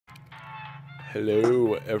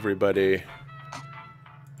Hello, everybody.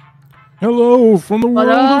 Hello from the world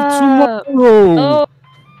of tomorrow. Oh.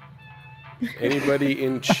 Anybody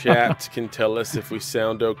in chat can tell us if we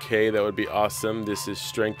sound okay. That would be awesome. This is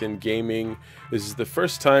Strength in Gaming. This is the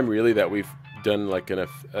first time, really, that we've done like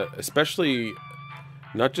especially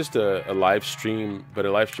not just a live stream, but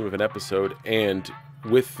a live stream of an episode, and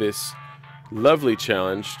with this lovely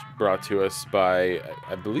challenge brought to us by,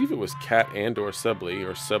 I believe it was Cat and or Subly,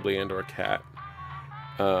 or Subly and or Cat.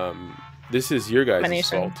 This is your guys'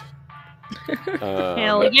 fault.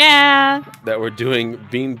 Hell yeah! That we're doing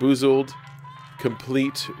Beanboozled,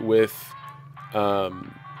 complete with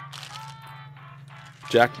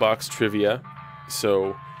Jackbox trivia.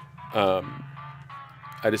 So I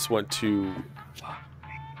just want to.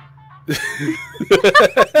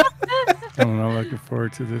 I'm not looking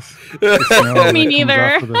forward to this. Me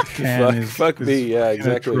neither. Fuck me, yeah,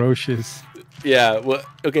 exactly. Atrocious. Yeah, well,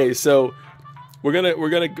 okay, so we're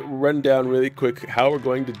gonna run down really quick how we're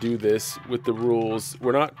going to do this with the rules.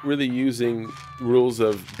 We're not really using rules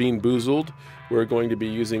of Beanboozled. We're going to be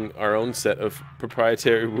using our own set of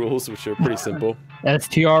proprietary rules, which are pretty simple.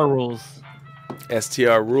 STR rules.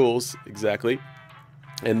 STR rules, exactly.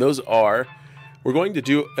 And those are, we're going to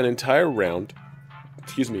do an entire round,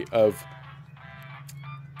 of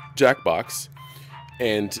Jackbox,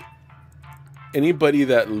 and anybody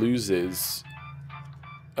that loses,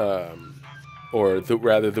 or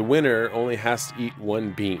the winner only has to eat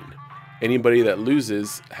one bean. Anybody that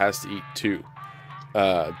loses has to eat two.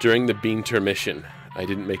 During the bean intermission. I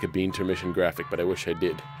didn't make a bean intermission graphic, but I wish I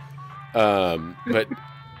did. But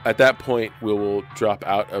at that point, we will drop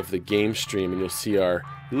out of the game stream, and you'll see our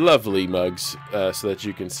lovely mugs, so that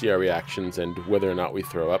you can see our reactions and whether or not we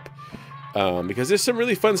throw up. Because there's some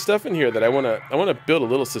really fun stuff in here that I wanna build a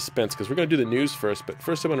little suspense, because we're gonna do the news first. But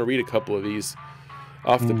first, I want to read a couple of these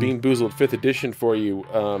off the Beanboozled 5th edition for you.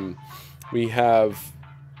 We have.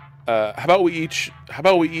 How about we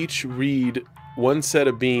each read one set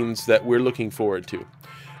of beans that we're looking forward to.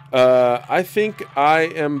 I think I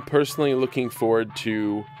am personally looking forward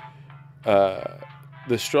to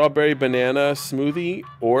the strawberry banana smoothie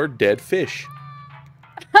or dead fish.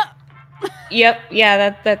 Yep,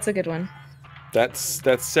 yeah, that's a good one. That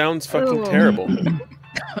sounds fucking terrible.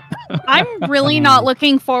 I'm really not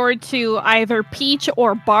looking forward to either peach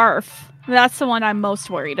or barf. That's the one I'm most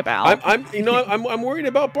worried about. I'm worried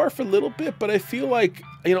about barf a little bit, but I feel like,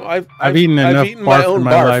 I've eaten my own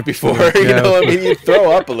barf before. Yeah. You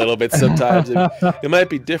throw up a little bit sometimes. It might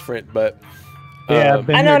be different, but Yeah,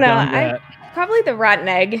 I don't know. Probably the rotten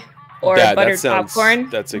egg or buttered popcorn.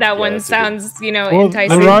 That one sounds,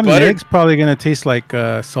 enticing. The rotten egg's probably gonna taste like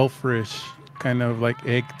sulfurish, kind of like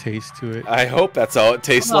egg taste to it. I hope that's all it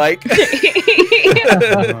tastes like.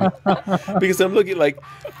 Because I'm looking like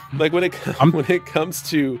when it comes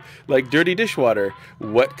to like dirty dishwater,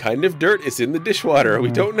 what kind of dirt is in the dishwater?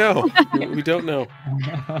 We don't know. We don't know.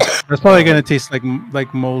 It's probably gonna taste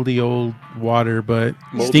like moldy old water, but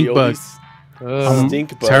stink bugs. I'm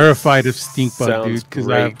terrified of stink bug, dude.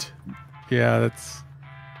 Because that's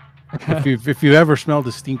if you ever smelled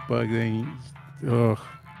a stink bug, then I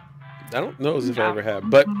don't know as if I ever have.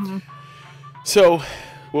 But so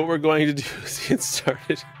what we're going to do is get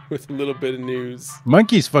started with a little bit of news.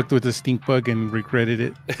 Monkeys fucked with the stink bug and regretted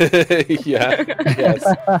it. Yeah. Yes.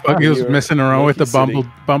 He was messing around with the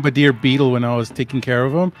bombardier beetle when I was taking care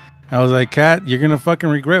of him. I was like, Cat, you're gonna fucking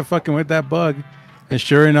regret fucking with that bug. And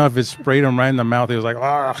sure enough, it sprayed him right in the mouth. He was like,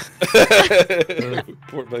 ah.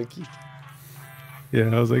 Poor monkey.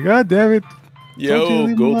 Yeah, I was like, God damn it.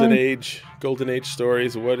 Yo, Golden Age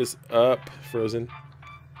stories. What is up, Frozen?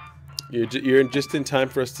 You're just in time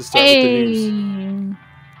for us to start with the news.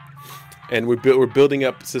 And we're building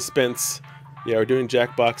up suspense. Yeah, we're doing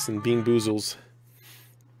Jackbox and Beanboozles.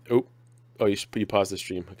 Oh, you paused the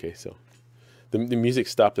stream. Okay, so the music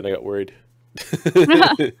stopped and I got worried.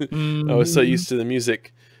 I was so used to the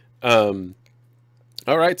music. All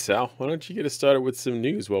right, Sal, why don't you get us started with some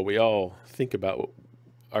news while we all think about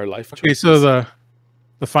our life choices. Okay, so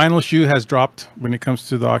the final shoe has dropped when it comes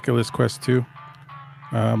to the Oculus Quest 2.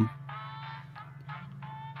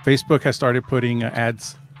 Facebook has started putting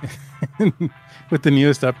ads with the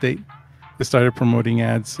newest update. They started promoting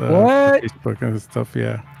ads what? Facebook and stuff.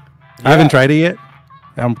 Yeah, I haven't tried it yet.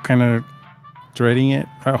 I'm kind of dreading it.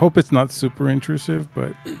 I hope it's not super intrusive,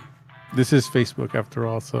 but this is Facebook after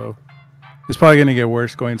all, so it's probably gonna get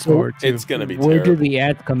worse going forward too. It's gonna be terrible. Where do the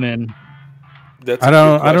ads come in? That's a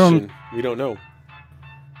good question. We don't know.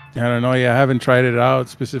 I don't know. Yeah, I haven't tried it out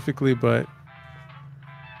specifically, but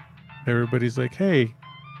everybody's like, "Hey,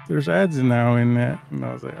 there's ads now in that," and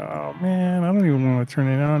I was like, "Oh man, I don't even want to turn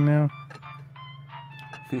it on now."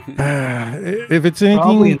 If it's anything,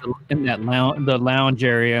 probably in that the lounge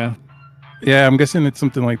area. Yeah, I'm guessing it's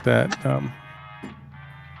something like that.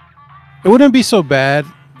 It wouldn't be so bad,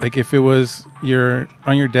 like if it was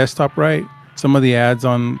on your desktop, right? Some of the ads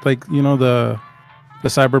on, like, you know, the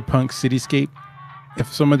Cyberpunk Cityscape.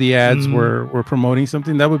 If some of the ads were promoting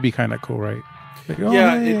something, that would be kind of cool, right? Like,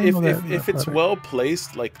 if it's well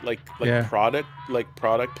placed, like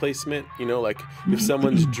product placement, you know, like if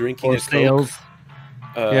someone's drinking or a sales.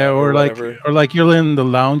 Coke, or like you're in the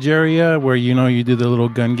lounge area where, you know, you do the little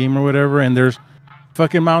gun game or whatever, and there's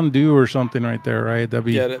fucking Mountain Dew or something right there, right? That'd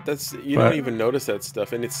be that's don't even notice that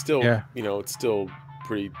stuff, and it's still you know, it's still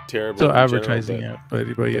pretty terrible. Still advertising it, but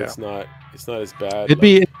yeah, it's not as bad. It'd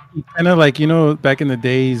be kind of like, you know, back in the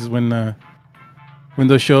days when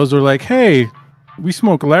those shows were like, hey, we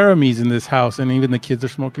smoke Laramies in this house, and even the kids are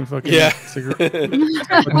smoking fucking cigarettes.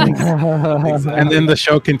 And then the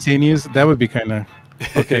show continues. That would be kind of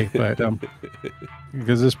okay, but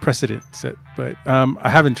because there's precedent set. But I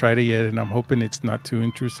haven't tried it yet, and I'm hoping it's not too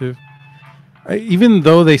intrusive. Even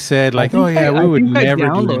though they said like, we would never. I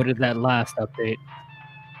downloaded that last update.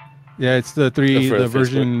 Yeah, it's the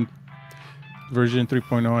version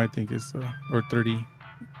 3.0, I think is or 30.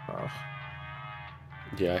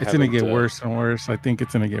 Yeah, it's gonna get worse and worse. I think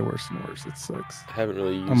it's gonna get worse and worse. It sucks. I haven't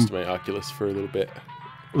really used my Oculus for a little bit.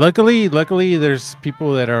 Luckily, there's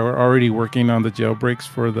people that are already working on the jailbreaks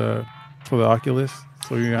for the Oculus,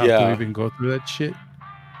 so you don't have to even go through that shit.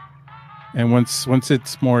 And once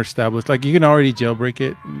it's more established, like you can already jailbreak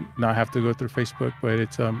it, not have to go through Facebook, but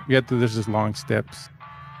it's there's just long steps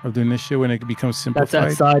of doing this shit when it becomes simplified.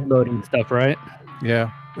 That's that side loading stuff, right?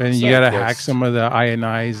 Yeah, and you gotta hack some of the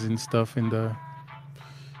INIs and stuff in the.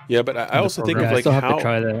 Yeah, but I also think of like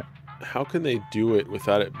how can they do it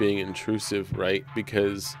without it being intrusive, right?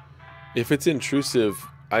 Because if it's intrusive,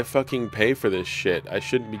 I fucking pay for this shit. I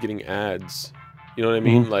shouldn't be getting ads. You know what I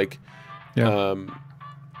mean? Like,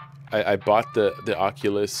 I bought the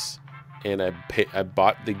Oculus, and I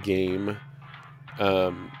bought the game.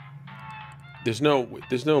 There's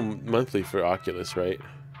no monthly for Oculus, right?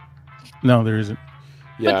 No, there isn't.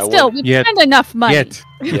 Yeah, but still, we spend enough money.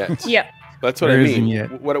 Yet. Yeah. That's what I mean.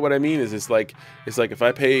 What I mean is, it's like if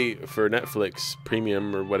I pay for Netflix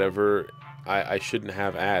Premium or whatever, I shouldn't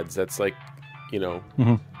have ads. That's like, you know,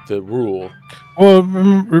 the rule. Well,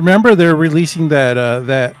 remember they're releasing that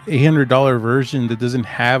 $800 version that doesn't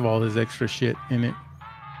have all this extra shit in it.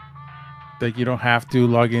 Like you don't have to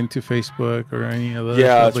log into Facebook or any other.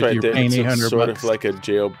 Yeah, stuff. that's like right. You're paying it's sort $800. of like a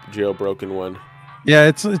jailbroken one. Yeah,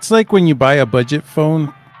 it's like when you buy a budget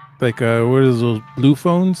phone, like what are those blue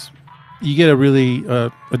phones? You get a really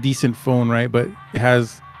a decent phone, right? But it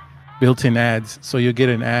has built-in ads, so you'll get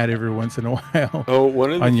an ad every once in a while. Oh,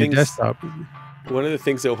 one of the on things, your desktop. One of the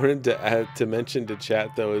things I wanted to mention to chat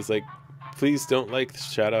though is like, please don't like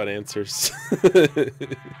shout out answers.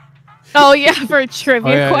 Oh yeah, for a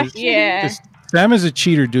trivia question. Yeah. Sam is a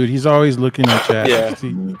cheater, dude. He's always looking at chat. Yeah.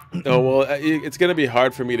 Oh well, it's gonna be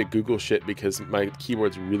hard for me to Google shit because my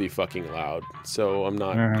keyboard's really fucking loud. So I'm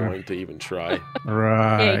not going to even try.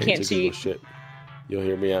 Right. Yeah, you can't cheat. Google shit. You'll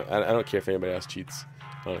hear me. I don't care if anybody else cheats.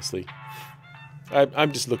 Honestly,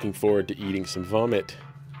 I'm just looking forward to eating some vomit.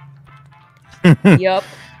 Yup.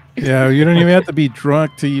 Yeah, you don't even have to be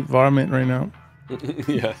drunk to eat vomit right now.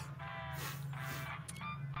 Yeah.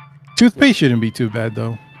 Toothpaste shouldn't be too bad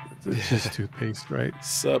though. It's just toothpaste, right?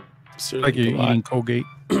 Like you're eating Colgate.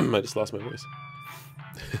 I just lost my voice.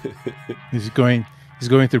 He's going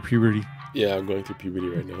through puberty. Yeah, I'm going through puberty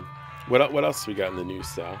right now. What else we got in the news,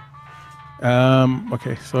 Sal?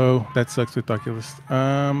 Okay, so that sucks with Oculus.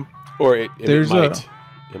 Or it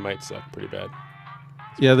might suck pretty bad.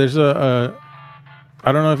 Yeah, there's I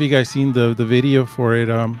don't know if you guys seen the video for it.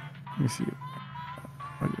 Let me see.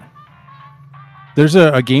 There's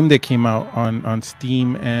a game that came out on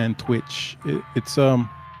Steam and Twitch. It's kind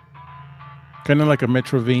of like a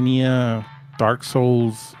Metrovania, Dark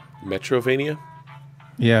Souls. Metrovania?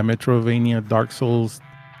 Yeah, Metrovania, Dark Souls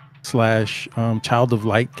 / Child of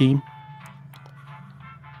Light game.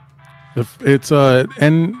 It's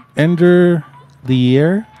Ender the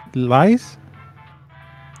Air Lies.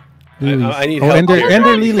 I need help.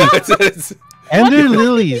 Ender Lilies. Ender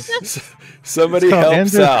Lilies. Somebody help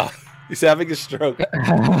Sal. He's having a stroke. We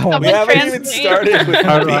haven't even started with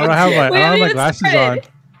I don't have my glasses on.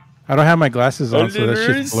 I don't have my glasses on, so that's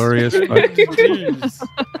just glorious.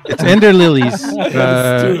 It's Ender Lilies.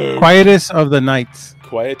 Quietus of the Night.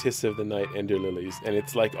 Quietus of the Night, Ender Lilies. And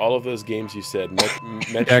it's like all of those games you said.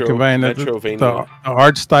 Metrovania. The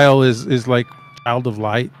art style is like Child of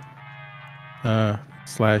Light /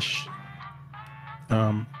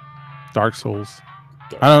 Dark Souls.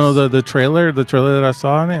 I don't know the trailer that I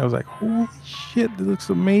saw on it. I was like, holy shit, it looks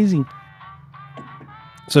amazing.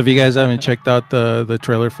 So if you guys haven't checked out the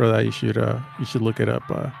trailer for that, you should look it up.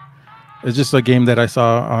 It's just a game that I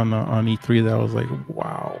saw on E3 that I was like,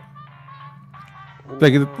 wow.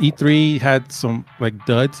 Like E3 had some like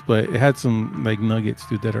duds, but it had some like nuggets,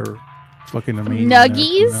 dude, that are fucking amazing.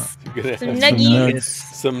 Nuggies?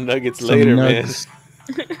 Some nuggets later, man.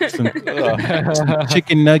 Some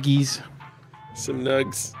chicken nuggies. Some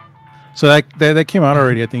nugs. So that came out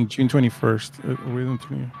already, I think June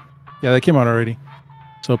 21st. Yeah, that came out already.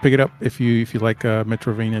 So pick it up if you like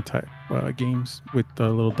Metroidvania type games with a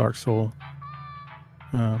little Dark Soul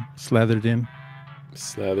slathered in.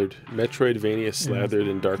 Metroidvania slathered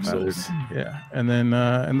in Dark Souls. Yeah, and then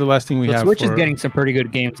and the last thing we have. Switch is getting some pretty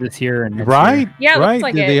good games this year and right. Year. Yeah, right.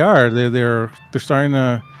 Like they are. They're starting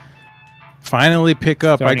to finally pick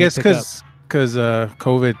up. I guess because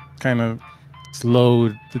COVID kind of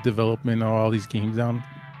slowed the development of all these games down.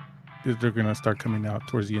 They're gonna start coming out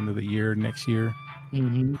towards the end of the year next year.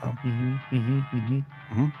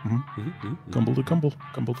 Gumble to gumble.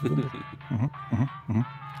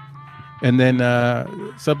 And then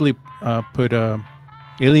Subly put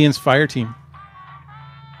Aliens Fire Team.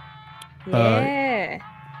 Yeah.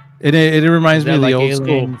 It reminds me of the old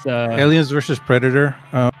Aliens, school Aliens versus Predator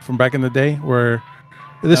from back in the day, where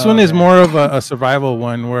this one is more of a survival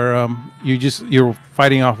one, where you're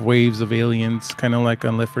fighting off waves of aliens, kind of like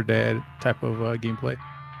on Left 4 Dead type of gameplay,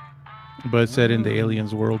 but it's set in the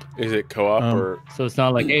aliens world. Is it co-op or? So it's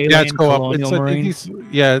not like Alien, yeah, it's co-op. It's like,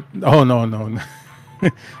 yeah. Oh no.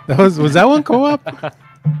 That was that one co-op?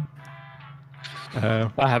 I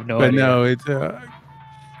have no but idea. No,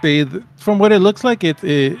 it's from what it looks like,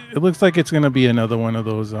 it looks like it's gonna be another one of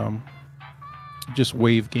those just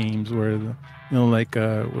wave games where like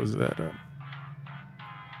what was that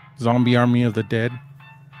Zombie Army of the Dead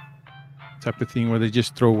type of thing, where they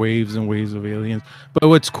just throw waves and waves of aliens. But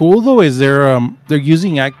what's cool though is they're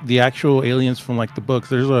using the actual aliens from like the books.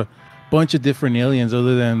 There's a bunch of different aliens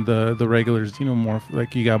other than the regulars, more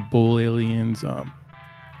like you got bull aliens,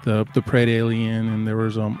 the pred alien, and there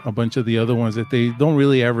was a bunch of the other ones that they don't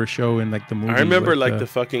really ever show in like the movies. I remember like the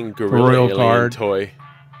fucking gorilla alien card toy.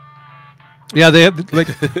 Yeah, they had like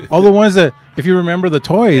all the ones that, if you remember the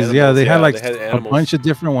toys, animals, they had like had a bunch of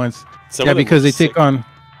different ones. Some because they take on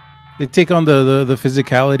the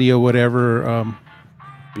physicality of whatever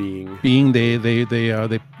being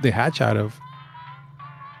they hatch out of.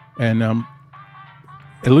 And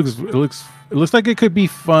it looks like it could be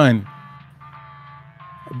fun,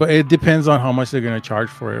 but it depends on how much they're gonna charge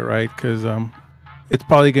for it, right? Because it's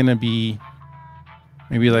probably gonna be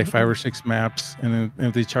maybe like 5 or 6 maps, and then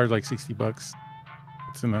if they charge like $60,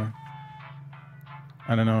 it's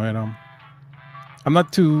I don't know. And I'm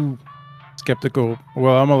not too skeptical.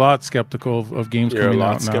 Well, I'm a lot skeptical of games coming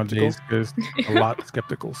out nowadays, because a lot of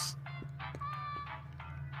skepticals.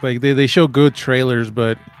 Like they show good trailers,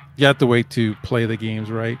 but you have to wait to play the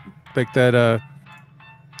games, right? Like that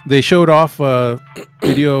they showed off a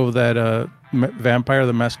video of that Vampire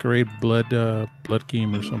the Masquerade blood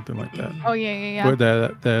game or something like that. Oh yeah. But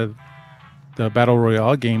the battle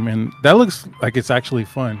royale game, and that looks like it's actually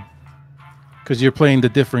fun because you're playing the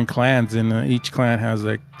different clans, and each clan has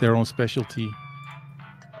like their own specialty.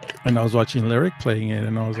 And I was watching Lyric playing it,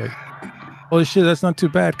 and I was like, holy shit, that's not too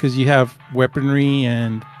bad, because you have weaponry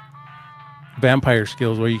and vampire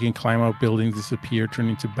skills where you can climb up buildings, disappear, turn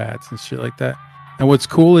into bats and shit like that. And what's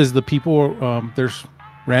cool is the people, there's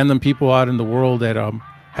random people out in the world that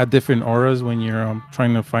have different auras when you're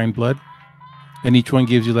trying to find blood, and each one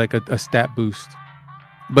gives you like a stat boost.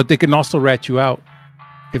 But they can also rat you out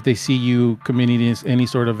if they see you committing any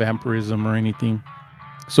sort of vampirism or anything.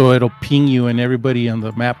 So it'll ping you, and everybody on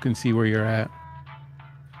the map can see where you're at.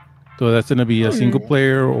 So that's going to be a single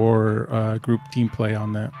player or group team play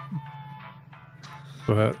on that.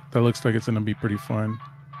 So that looks like it's going to be pretty fun.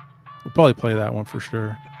 We'll probably play that one for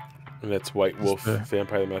sure. And that's White Wolf,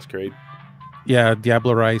 Vampire the Masquerade. Yeah,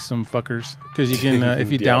 Diablerize some fuckers, because you can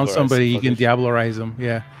if you down somebody, you can Diablerize them.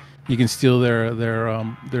 Yeah, you can steal their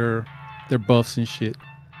buffs and shit.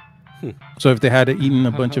 So if they had eaten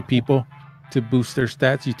a bunch of people to boost their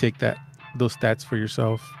stats, you take those stats for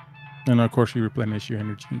yourself, and of course you replenish your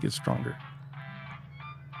energy and get stronger.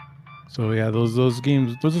 So yeah, those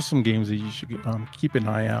games, those are some games that you should keep an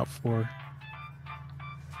eye out for.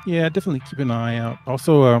 Yeah, definitely keep an eye out.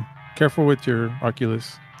 Also, careful with your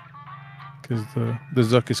Oculus, because the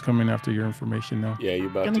Zuck is coming after your information now. Yeah, you're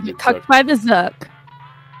about Gonna to get get cucked by the Zuck.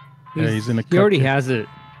 Yeah, he's in a. He already has it.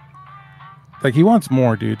 Like, he wants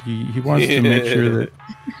more, dude. He wants to make sure that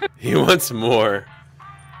he wants more.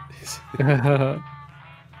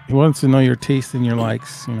 He wants to know your taste and your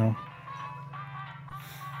likes, you know.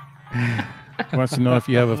 He wants to know if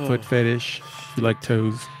you have a foot fetish, if you like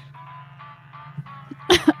toes.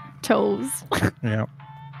 Toes. Yeah.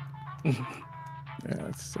 Yeah,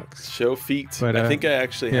 that sucks. Show feet. But, I think I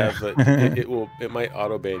actually have it might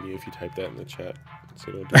auto ban you if you type that in the chat.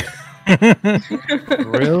 So don't do that.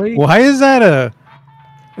 Really? Why is that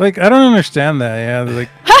I don't understand that. Yeah, like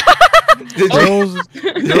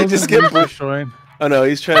Did just get showing. Oh no,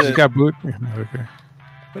 he's trying to got boot. Okay.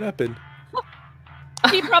 What happened?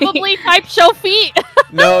 He probably typed show feet.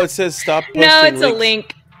 No, it says stop posting No, it's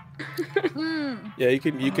links. a link. Yeah, you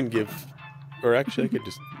can give, or actually I could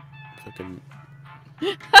just fucking.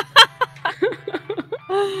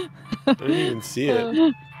 I don't even see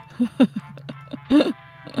it. You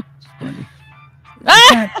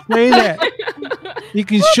can't say that. You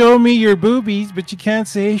can show me your boobies, but you can't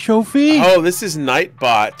say show feet. Oh, this is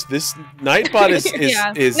Nightbot. This Nightbot is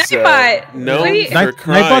Nightbot. known for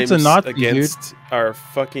crimes Nightbot's a Nazi, against our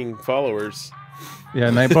fucking followers. Yeah,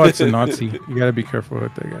 Nightbot's a Nazi. You gotta be careful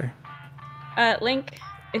with that guy. Link,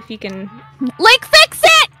 if you can. Link, fix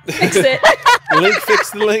it. Fix it. Link,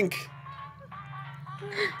 fix the link.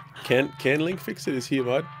 Can Link fix it? Is he a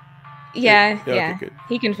mod? Yeah. Okay, good.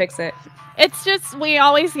 He can fix it. It's just we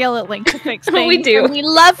always yell at Link to fix things. We do. We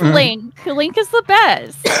love Link. Link is the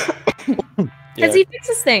best. Because he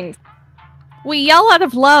fixes things. We yell out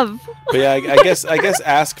of love. But yeah, I guess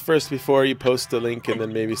ask first before you post the link, and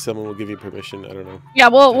then maybe someone will give you permission. I don't know. Yeah,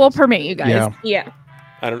 we'll permit you guys. Yeah.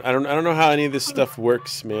 I don't know how any of this stuff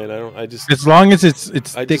works, man. I just as long as it's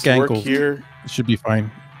thick ankles work here. It should be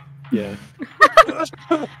fine. Yeah.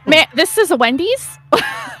 Man, this is a Wendy's.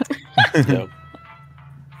 Yeah.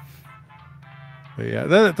 But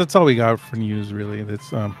yeah, that's all we got for news, really.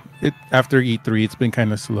 That's after E3, it's been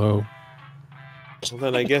kind of slow. Well,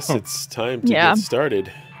 then I guess it's time to get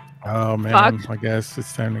started. Oh man, I guess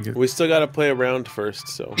it's time to get. We still got to play around first,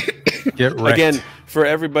 so get wrecked. Again, for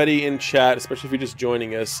everybody in chat, especially if you're just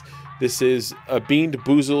joining us, this is a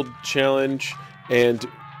Beanboozled challenge, and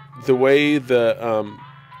the way the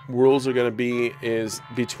rules are going to be is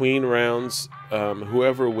between rounds,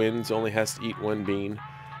 whoever wins only has to eat one bean.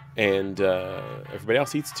 And everybody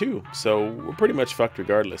else eats 2, so we're pretty much fucked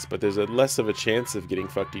regardless. But there's less of a chance of getting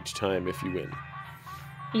fucked each time if you win.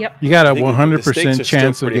 Yep. You got a 100%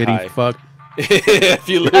 chance of getting fucked. If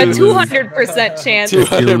you lose, a 200% chance.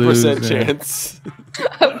 200% chance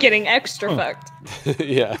of getting extra fucked.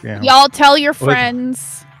 Yeah. Y'all tell your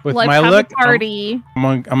friends. With let's my have luck, a party.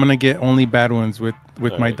 I'm gonna get only bad ones with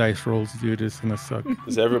my dice rolls, dude. It's gonna suck.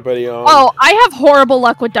 Is everybody on? Oh, I have horrible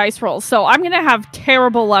luck with dice rolls, so I'm gonna have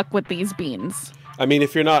terrible luck with these beans. I mean,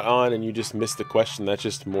 if you're not on and you just missed the question, that's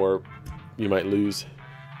just more you might lose.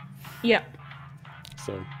 Yep.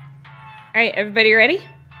 So. All right, everybody ready?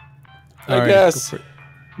 I guess.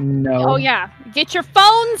 No. Oh yeah, get your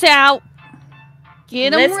phones out.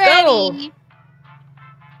 Get them ready. Go.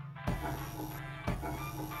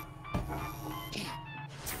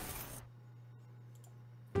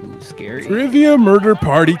 Scary. Trivia Murder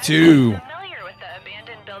Party 2. Familiar with the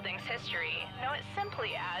abandoned building's history, know it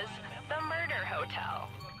simply as the Murder Hotel.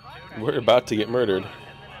 We're about to get murdered.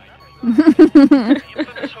 The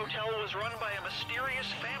infamous hotel was run by a mysterious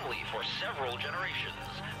family for several generations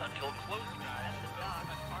until close.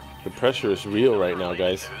 The pressure is real right now,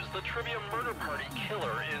 guys. The Trivia Murder Party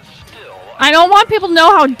killer is still. I don't want people to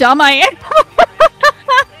know how dumb I am.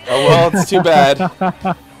 Oh well, it's too bad.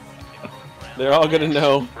 They're all gonna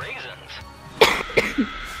know.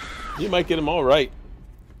 You might get them all right.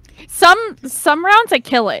 Some rounds I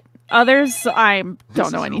kill it. Others I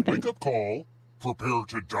don't know anything. Wake up call. Prepare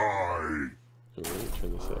to die.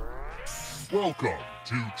 Turn this up. Welcome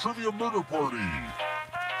to Trivia Murder Party.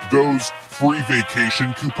 Those free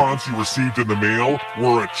vacation coupons you received in the mail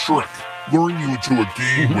were a trick, luring you into a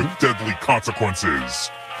game with deadly consequences.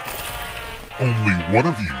 Only one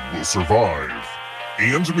of you will survive.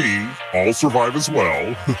 And me, I'll survive as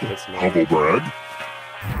well. Humble brag.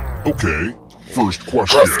 Okay, first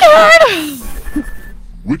question. I'm scared!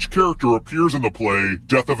 Which character appears in the play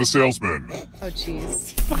Death of a Salesman? Oh,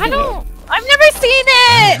 jeez. I've never seen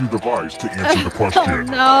it! Use your device to answer the question.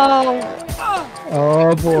 No.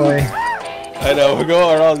 Oh boy. I know, we're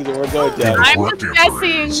going down. I'm just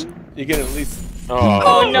guessing. You can at least...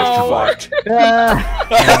 Oh no. Fucked.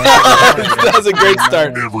 That was a great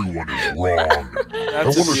start. Everyone is wrong. I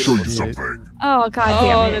want to show you something. Oh, god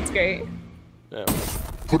damn it. That's great. Yeah.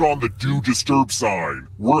 Put on the Do Disturb sign.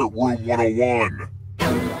 We're at room 101.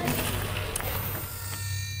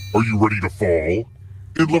 Are you ready to fall?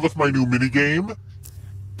 In love with my new minigame?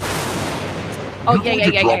 Oh, You're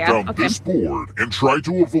going to drop down this board and try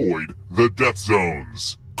to avoid the death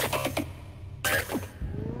zones.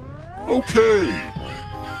 Okay.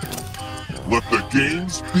 Let the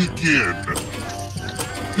games begin.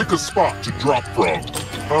 Pick a spot to drop from.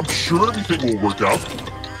 I'm sure everything will work out.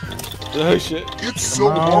 Oh shit. It's so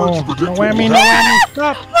hard to predict. No whammy, no whammy,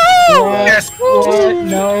 stop. Yes. What?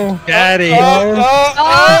 No. Daddy. Oh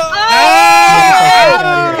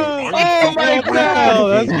my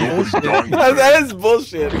god. That is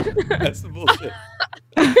bullshit. That's the bullshit.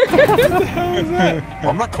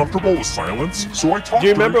 I'm not comfortable with silence, so I talk. Do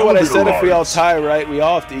you remember what I said? If we all tie, right? We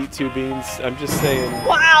all have to eat 2 beans. I'm just saying.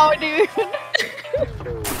 Wow, dude.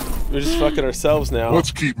 We're just fucking ourselves now.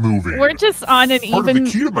 Let's keep moving. We're just on an even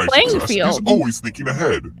playing field. Is always thinking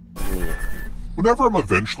ahead. Whenever I'm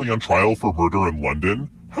eventually on trial for murder in London,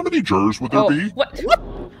 how many jurors would there be? What?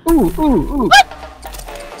 Ooh, ooh, ooh. What?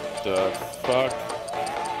 The fuck?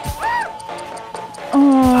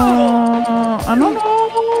 I don't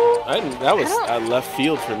know. That was at left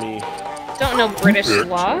field for me. Don't know British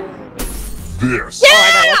law. This. Yeah! Oh,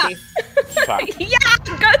 I got lucky. Fuck. Yeah!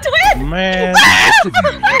 Got to win! Man.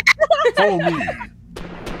 Follow me.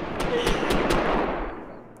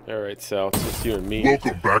 Alright, Sal, it's just you and me.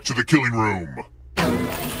 Welcome back to the killing room.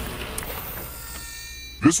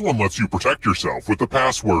 This one lets you protect yourself with the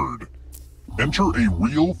password. Enter a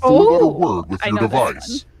real 4-letter word with your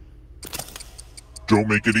device. Don't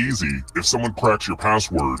make it easy. If someone cracks your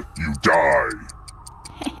password, you die.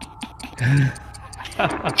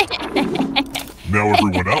 Now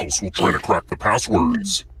everyone else will try to crack the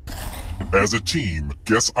passwords. As a team,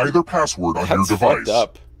 guess either password on your device.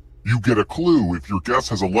 Up. You get a clue if your guess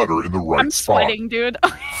has a letter in the right spot. I'm sweating, dude.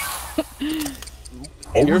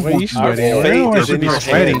 Always want you to follow every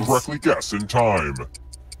password correctly guess in time.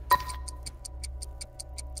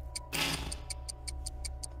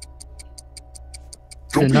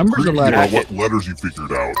 Don't be numbers greedy are about what letters you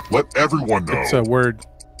figured out. Let everyone know. It's a word.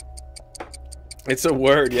 It's a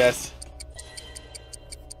word, yes.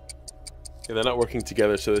 Yeah, they're not working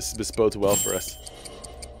together, so this bodes well for us.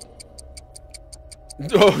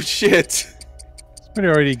 Oh shit! Somebody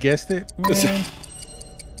already guessed it.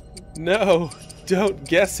 No, don't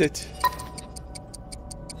guess it.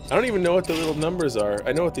 I don't even know what the little numbers are.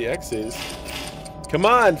 I know what the X is. Come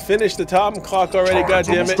on, finish the time clock already,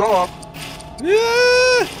 goddammit. Stop.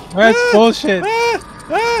 That's bullshit.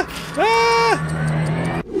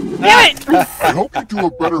 I hope you do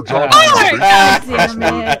a better job. God damn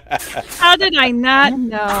it. How did I not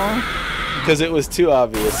know? Because it was too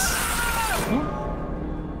obvious.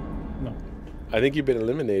 No. I think you've been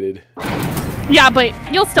eliminated. Yeah, but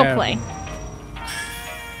you'll still play.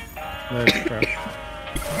 That's crap.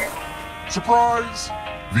 Surprise!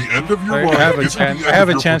 The end of your I have run I have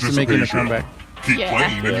a chance to make it a comeback. Keep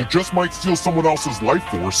playing and you just might steal someone else's life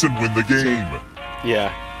force and win the game.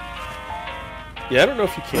 Yeah. Yeah, I don't know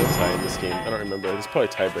if you can tie in this game. I don't remember. There's probably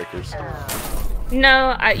tiebreakers.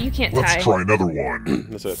 No, you can't tie. Let's try another one.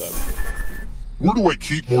 That's what I thought. Where do I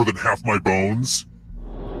keep more than half my bones?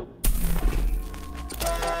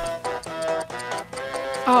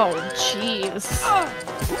 Oh, jeez.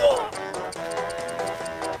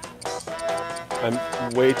 I'm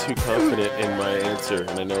way too confident in my answer,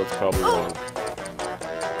 and I know it's probably wrong.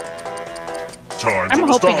 I'm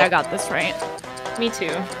hoping I got this right. Me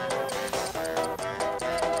too.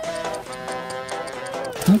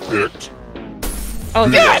 Who picked? Oh,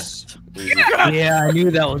 yes! Yeah, I knew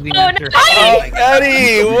that was the answer. No, oh,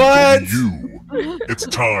 Eddie, what? You. It's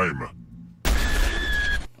time.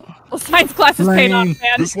 Well, science class is paid off,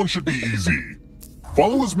 man. This one should be easy.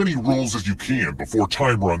 Follow as many rules as you can before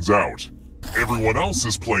time runs out. Everyone else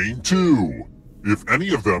is playing too. If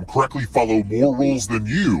any of them correctly follow more rules than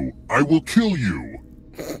you, I will kill you.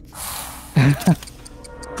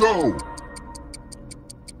 Go!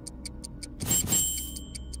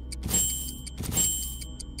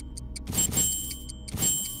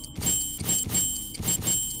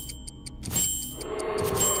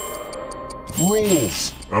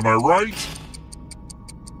 Rules! Am I right?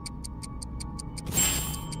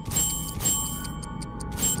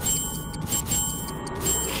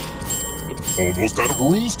 Almost out of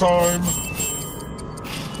rules time!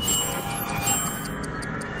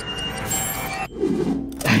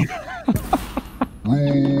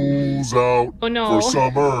 Rules out for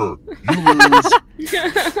summer. You lose.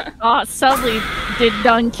 Oh, Subly did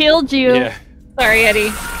done killed you. Yeah. Sorry, Eddie.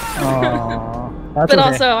 Aww, but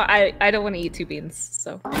also, I don't want to eat 2 beans,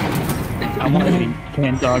 so. I want to eat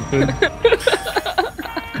canned dog food.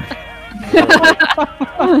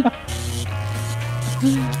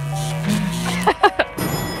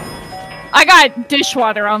 I got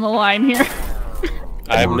dishwater on the line here.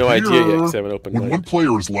 I have no idea yet because I haven't opened When mine. one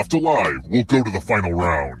player is left alive, we'll go to the final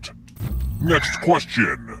round. Next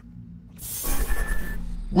question.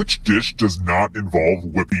 Which dish does not involve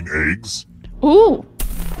whipping eggs? Ooh,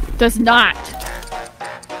 does not.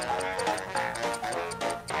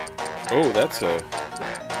 Oh, that's a...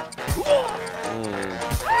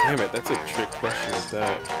 damn it, that's a trick question with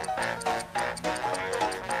that.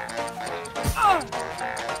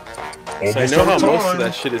 So I know how most of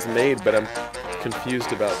that shit is made, but I'm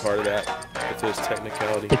confused about part of that. If there's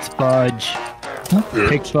technicality. It's fudge.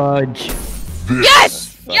 Pick fudge.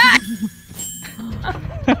 Yes! Yes!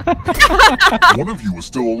 One of you is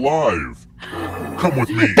still alive. Come with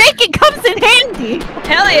me. Bacon comes in handy!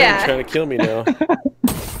 Hell You're yeah! trying to kill me now.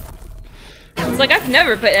 It's like I've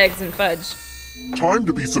never put eggs in fudge. Time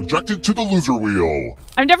to be subjected to the loser wheel.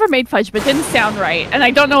 I've never made fudge, but it didn't sound right, and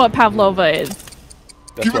I don't know what pavlova is.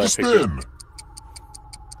 That's Give why it a I spin.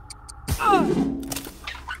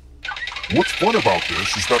 What's fun about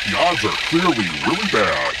this is that the odds are clearly really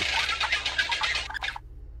bad.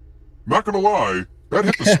 Not gonna lie, that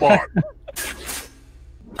hit the spot.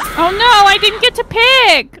 Oh no, I didn't get to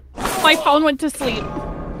pick! My phone went to sleep.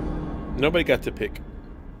 Nobody got to pick.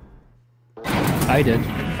 I did.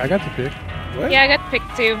 I got to pick. What? Yeah, I got to pick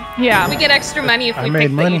too. Yeah. We get extra money if I we made pick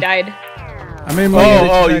that money. you died. I mean, money.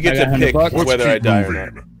 Oh, you get to pick $100. whether I Let's die keep or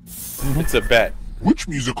not. moving. It's a bet. Which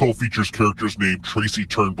musical features characters named Tracy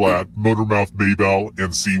Turnblad, Motormouth Maybell,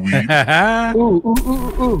 and Seaweed? Ooh, ooh,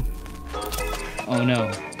 ooh, ooh. Oh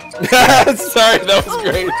no. Sorry, that was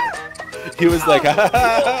great. He was like, ha ha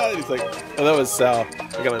ha. He's like, oh, that was Sal.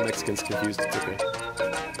 I got my Mexicans confused. It's okay.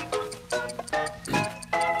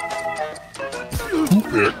 Who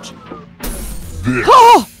picked this?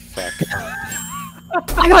 Oh! Fuck.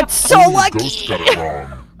 I got so Only lucky! Ghost got it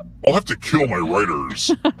wrong. I'll have to kill my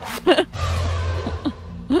writers.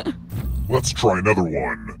 Let's try another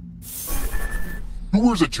one. Who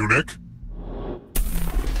wears a tunic?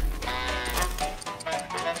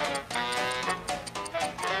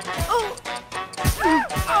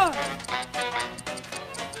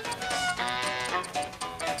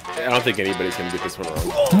 I don't think anybody's gonna get this one wrong.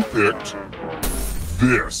 Who picked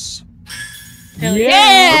this? Hell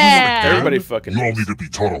Yeah! Everybody fucking You all knows. need to be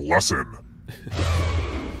taught a lesson.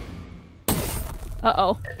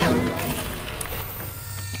 Uh-oh.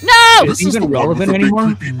 No! This is even the one with relevant the big anymore?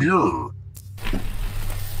 creepy mirror.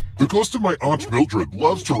 The ghost of my Aunt Mildred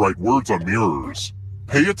loves to write words on mirrors.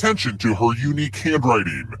 Pay attention to her unique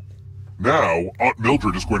handwriting. Now, Aunt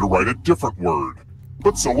Mildred is going to write a different word.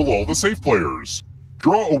 But so will all the safe players.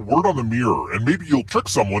 Draw a word on the mirror and maybe you'll trick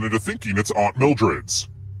someone into thinking it's Aunt Mildred's.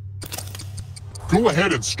 Go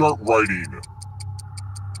ahead and start writing.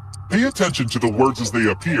 Pay attention to the words as they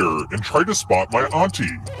appear and try to spot my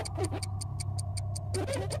auntie.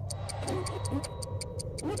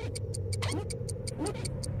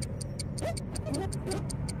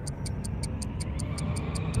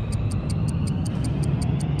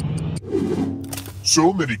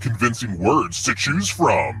 So many convincing words to choose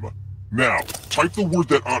from. Now, type the word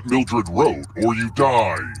that Aunt Mildred wrote, or you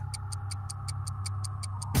die.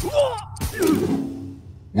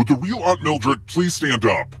 Would the real Aunt Mildred please stand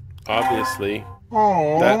up? Obviously.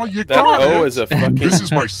 Oh, you That got O it. is a fucking... This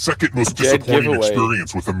is my second most Dead disappointing giveaway.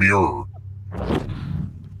 experience with a mirror.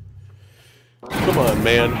 Come on,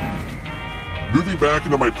 man. Moving back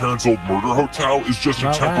into my parents' old murder hotel is just a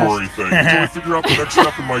Not temporary thing until I figure out the next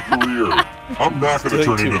step in my career. I'm not going to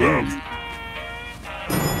Still turn into 2 them. games.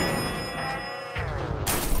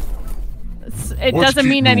 It Let's doesn't keep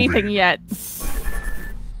mean anything moving. yet.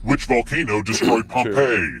 Which volcano destroyed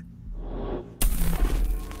Pompeii?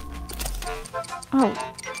 Oh.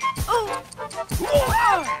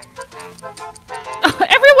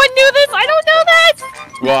 Everyone knew this! I don't know this!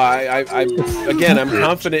 Well, again, I'm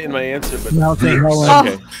confident in my answer, but... Mount St. Yes. Helens.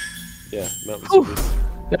 Okay. Yeah, Mount Vesuvius.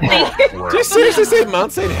 Did you seriously say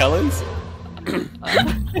Mount St. Helens?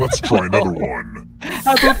 Let's try another one.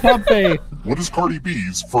 How about Pompeii? What is Cardi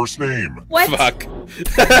B's first name? What? Fuck.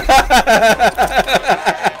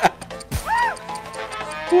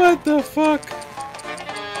 What the fuck?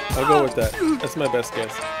 I'll go with that. That's my best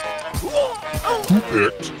guess. Who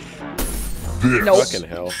picked this? Nope. Fucking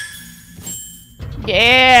hell.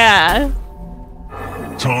 Yeah!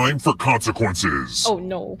 Time for consequences. Oh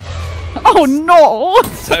no. Oh no!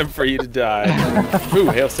 It's time for you to die. Ooh,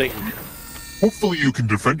 hail Satan. Hopefully you can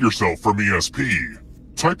defend yourself from ESP.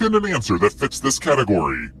 Type in an answer that fits this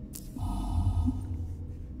category.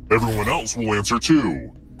 Everyone else will answer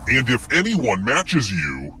too. And if anyone matches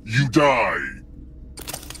you, you die.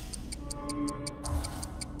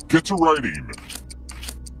 Get to writing.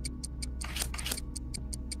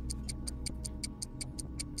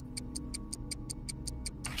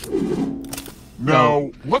 Now,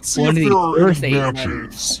 let's see if there are any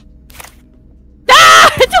matches. Ah!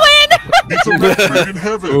 Twin! It's a match made in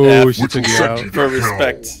heaven, Oh, which she will took you send out. you to For hell.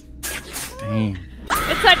 respect. Dang.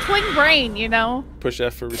 It's that twin brain, you know? Push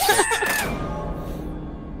F for respect.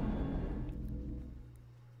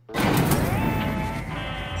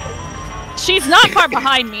 She's not far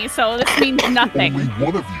behind me, so this means nothing. Only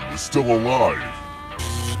one of you is still alive.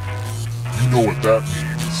 You know what that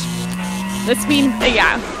means. This means,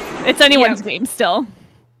 yeah. It's anyone's game still.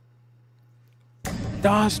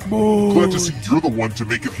 Das Boot. Glad to see you're the one to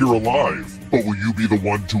make it here alive, but will you be the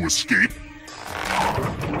one to escape?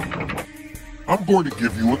 I'm going to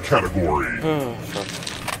give you a category.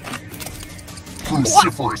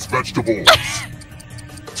 Cruciferous vegetables.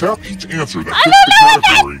 Tap each answer that fits the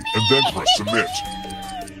category, and then press submit.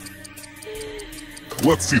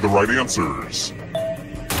 Let's see the right answers.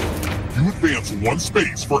 You advance 1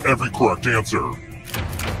 space for every correct answer.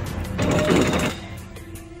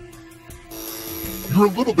 You're a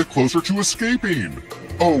little bit closer to escaping.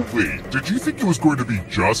 Oh wait, did you think it was going to be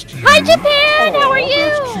just you? Hi Japan, how are you?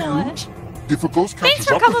 That's cute. If a ghost catches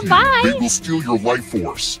up with you, they will steal your life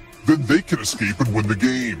force. Then they can escape and win the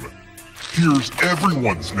game. Here's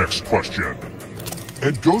everyone's next question.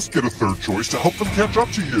 And ghosts get a third choice to help them catch up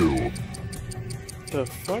to you. The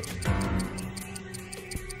fuck?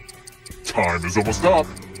 Time is almost up.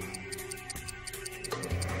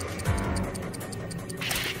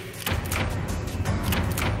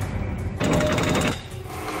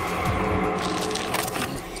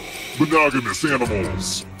 Monogamous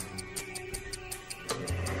animals.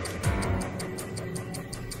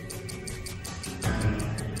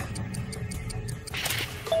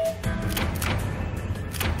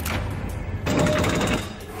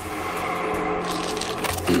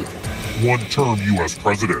 One-term U.S.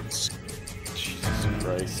 presidents. Jesus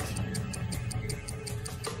Christ.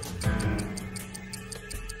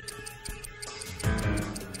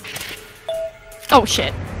 Oh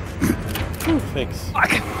shit. Thanks.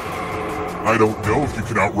 Fuck. I don't know if you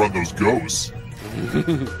can outrun those ghosts.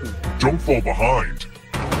 Don't fall behind.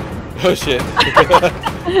 Oh shit.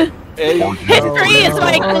 Hey, History is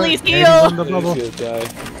my Achilles heel. On the bubble. he's gonna die.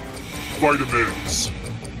 Vitamins.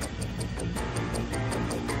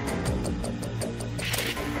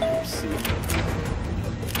 Let's see.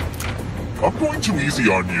 I'm going too easy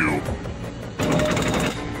on you.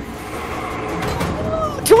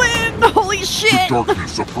 Twin! Holy The shit!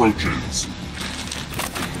 darkness approaches.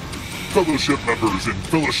 Fellowship members in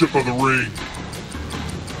Fellowship of the Ring.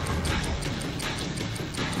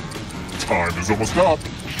 Time is almost up.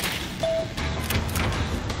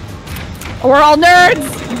 We're all nerds!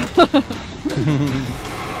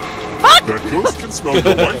 That ghost can smell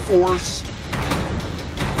your life force.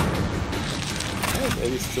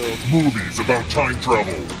 Maybe still. Movies about time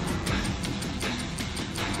travel.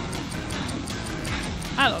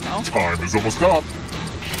 I don't know. Time is almost up.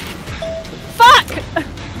 Fuck!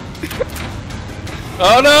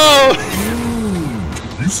 Oh no!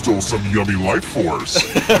 You stole some yummy life force.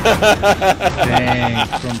 Dang,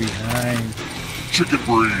 from behind. Chicken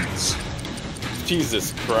breeds.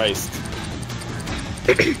 Jesus Christ.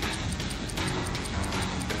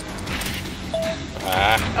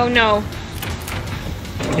 Oh no.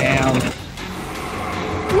 Damn.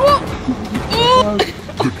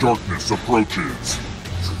 The darkness approaches.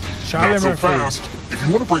 Charlie Not so Murphy. fast. If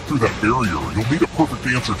you want to break through that barrier, you'll need a perfect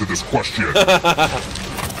answer to this question.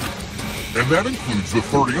 And that includes the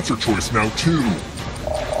third answer choice now, too.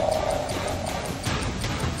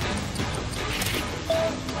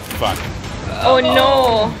 Fuck. Oh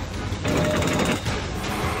no.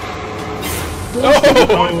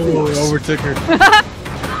 Oh, overtook her.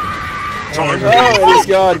 Time Oh, he's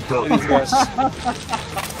gone. He's gone.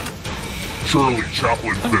 Charlie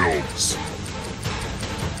Chaplin films.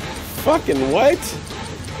 Fucking what?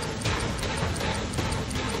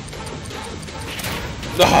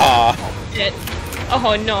 Ah. Shit.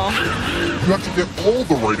 Oh no. You have to get all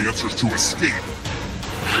the right answers to escape.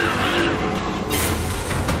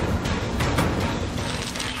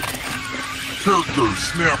 Characters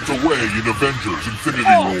snapped away in Avengers Infinity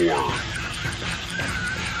War.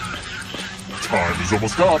 Time is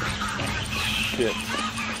almost up. Shit.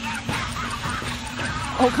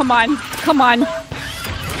 Oh, come on. Come on.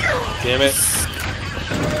 Damn it.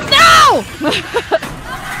 No!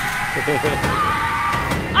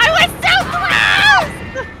 I was so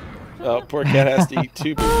close! Oh, poor cat has to eat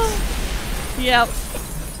 2 beans. Yep.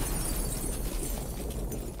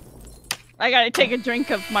 I gotta take a drink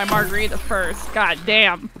of my margarita first. God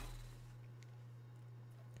damn.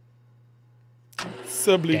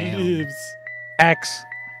 Subly lives. Hacks.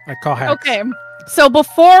 I call hacks. Okay, so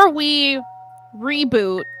before we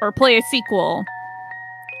reboot or play a sequel,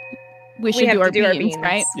 we should do our beans,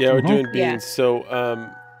 right? Yeah, we're doing beans. Yeah. So,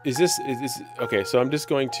 is this okay? So I'm just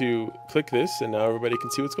going to click this, and now everybody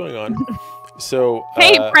can see what's going on. So,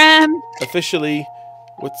 hey, Prem. Officially,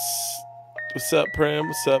 what's up, Prem?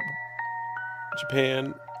 What's up,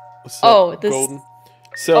 Japan? What's up, Golden?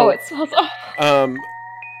 So, it smells. Oh.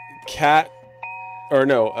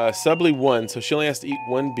 Subly won, so she only has to eat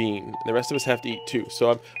 1 bean. The rest of us have to eat 2.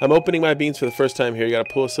 So I'm opening my beans for the first time here. You got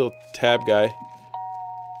to pull this little tab, guy.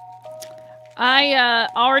 I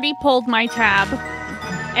already pulled my tab,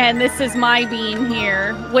 and this is my bean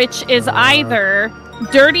here, which is either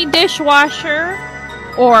dirty dishwasher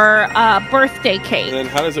or birthday cake. And then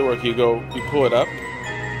how does it work? You pull it up?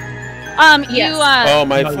 Yes. Oh,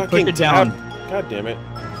 my fucking tab. God damn it.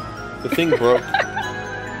 The thing broke.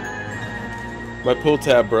 My pull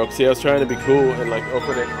tab broke. See, I was trying to be cool and like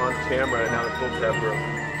open it on camera, and now the pull tab broke.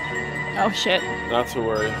 Oh shit. Not to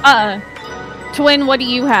worry. Twin, what do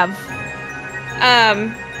you have?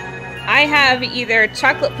 I have either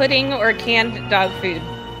chocolate pudding or canned dog food.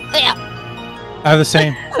 I have the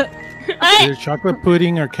same. Either chocolate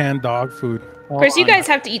pudding or canned dog food. Chris, you guys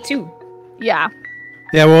have to eat 2. Yeah.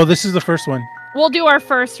 Yeah, well, this is the first one. We'll do our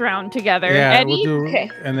first round together. Yeah, Eddie? we'll do,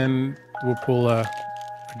 and then we'll pull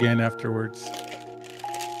again afterwards.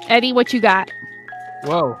 Eddie, what you got?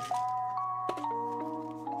 Whoa.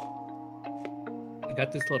 I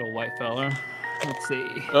got this little white fella. Let's see.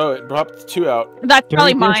 Oh, it dropped 2 out. That's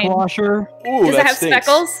probably mine. Dishwasher. Ooh, does it have stinks.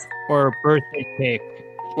 speckles? Or birthday cake.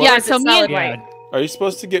 Well, yeah, so me and white. Are you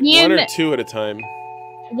supposed to get 1 or 2 at a time?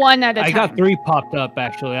 1 at a time. I got 3 popped up,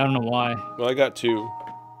 actually. I don't know why. Well, I got 2.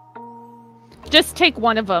 Just take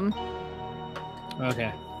one of them.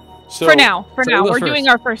 Okay. So, for now. We're doing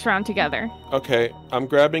our first round together. Okay, I'm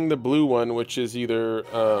grabbing the blue one, which is either,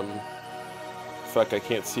 fuck, I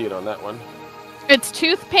can't see it on that one. It's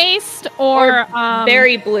toothpaste or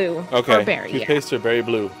berry blue. Okay, or berry, toothpaste or berry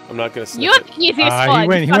blue. I'm not going to sniff You have the easiest one.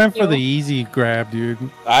 He went for the easy grab, dude.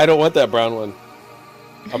 I don't want that brown one.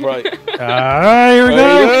 I'm right. Here we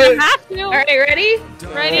go. Have to. All right, ready?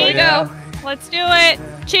 Ready to go. Let's do it.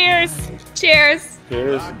 Cheers. Cheers.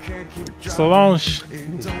 Cheers. Solange.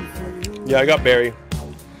 Yeah, I got berry.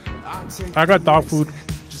 I got dog food.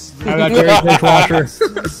 I got dirty dishwasher.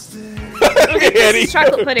 Okay, Eddie.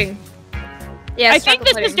 Chocolate pudding. Yeah, I think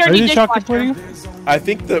this is dirty dishwasher. Chocolate pudding? I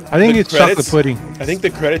think it's chocolate pudding. I think the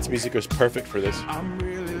credits music is perfect for this.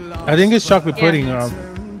 I think it's chocolate pudding.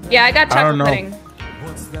 Yeah, I got chocolate pudding.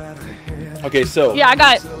 Okay, so yeah, I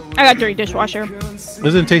got dirty dishwasher.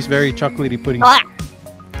 Doesn't taste very chocolatey pudding.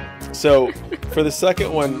 So for the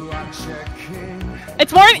second one,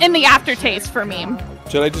 it's more in the aftertaste for me.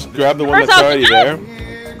 Should I just grab the one that's already there?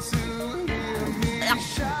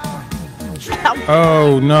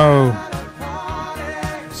 Oh no!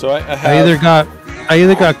 So I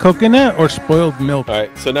either got coconut or spoiled milk. All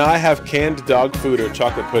right, so now I have canned dog food or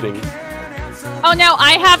chocolate pudding. Oh, now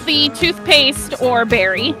I have the toothpaste or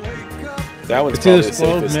berry. That one's it's probably either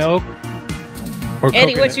spoiled milk or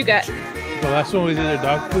Eddie, coconut. what you got? The last one was either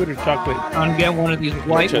dog food or chocolate. I'm gonna get one of these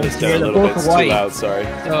white ones here. They're both white. Too loud, sorry.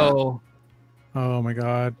 So, oh my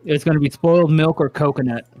god, it's gonna be spoiled milk or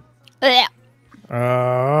coconut.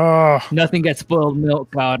 Nothing gets spoiled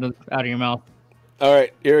milk out of your mouth. All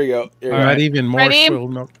right, here we go. All right, even more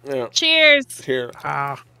spoiled milk. Yeah. Cheers. Here.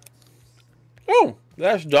 Oh,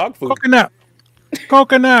 that's dog food.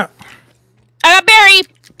 Coconut. I got berry.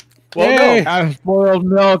 Well, no. I have spoiled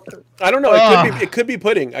milk. I don't know. It could be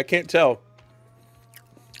pudding. I can't tell.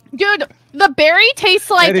 Dude, the berry tastes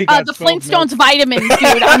like the Flintstones vitamins,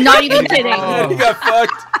 dude. I'm not even kidding. You got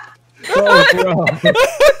fucked.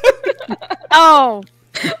 Oh,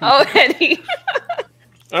 Eddie.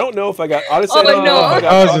 I don't know if I got. Honestly, I don't know if I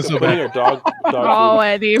got chocolate pudding or dog food. Oh,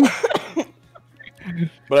 Eddie.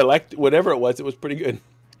 But I liked whatever it was. It was pretty good.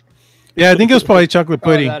 Yeah, I think it was probably chocolate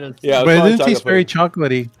pudding. Yeah, but it didn't taste very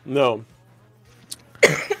chocolatey. No.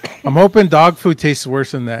 I'm hoping dog food tastes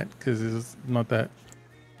worse than that because it's not that.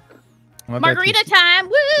 Margarita time!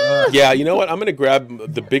 Woo! Yeah, you know what? I'm gonna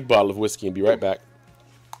grab the big bottle of whiskey and be right back.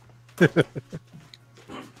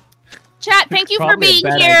 Chat, thank you for being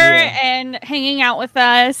here and hanging out with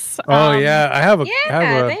us. Oh yeah, I have a.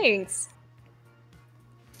 Thanks.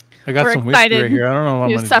 I got some whiskey right here. I don't know what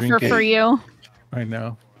I'm gonna suffer drink for you right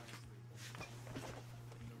now.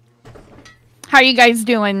 How are you guys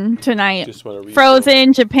doing tonight? Just want to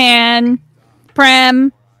Frozen, Japan,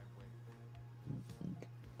 Prem.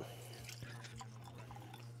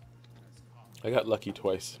 I got lucky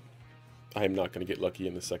twice. I am not going to get lucky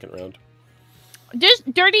in the second round.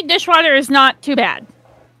 Dirty dishwater is not too bad,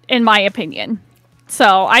 in my opinion.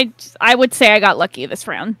 So I would say I got lucky this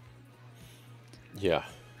round. Yeah.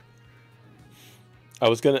 I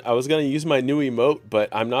was gonna use my new emote, but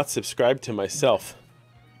I'm not subscribed to myself.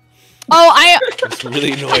 Oh, I was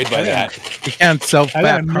really annoyed by that. You can't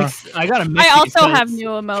self-back. I also have new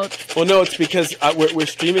emotes. Well, no, it's because we're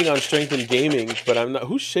streaming on Strength and Gaming, but I'm not.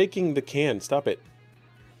 Who's shaking the can? Stop it.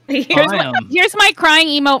 Here's my crying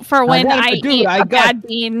emote for when I eat a bad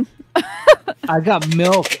bean. I got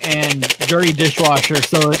milk and dirty dishwasher,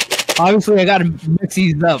 so obviously I got to mix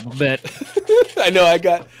these up a bit. I know.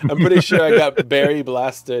 I'm pretty sure I got berry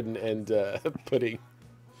blasted and pudding.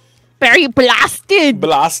 Berry blasted.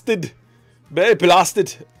 Berry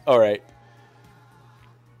blasted. All right.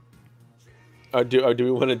 Do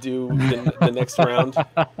we want to do the next round?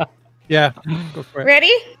 Yeah. Go for it.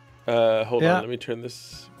 Ready? Hold on. Let me turn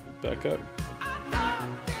this back up.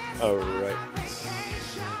 All right.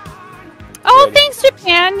 Oh, thanks,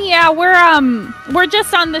 Japan. Yeah, we're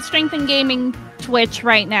just on the Strength and Gaming Twitch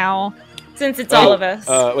right now. Since it's all of us.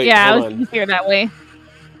 Wait, yeah, hold it was on. easier that way.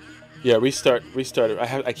 Yeah, restart it.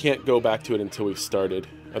 I can't go back to it until we've started.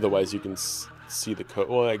 Otherwise, you can see the code.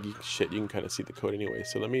 Well, shit, you can kind of see the code anyway.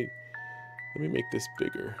 So let me make this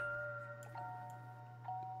bigger.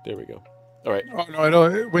 There we go. All right. Oh no, I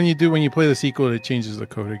know. When you play the sequel, it changes the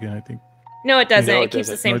code again, I think. No, it doesn't. No, it keeps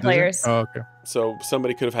doesn't. the same players. Oh, okay. So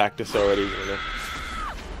somebody could have hacked us already. You know.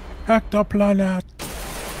 Hack the planet.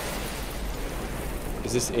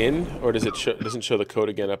 Is this in, or does it doesn't show the code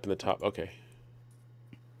again up in the top? Okay.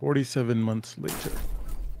 47 months later.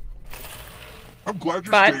 I'm glad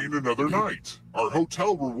you're staying another night. Our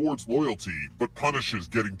hotel rewards loyalty, but punishes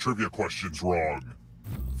getting trivia questions wrong.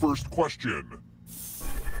 First question.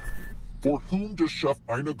 For whom does Chef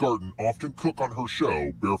Ina Garten often cook on her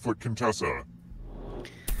show, Barefoot Contessa?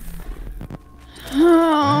 Use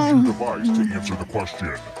your device to answer the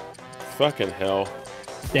question. Fucking hell.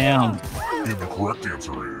 Damn. And the correct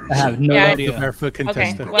answer is... I have no idea. Barefoot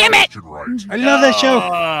Contessa. Okay. Damn it! Right. I love that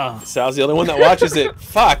show. Sal's the only one that watches it.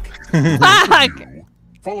 Fuck. Fuck!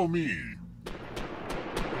 Follow me.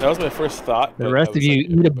 That was my first thought. The rest of you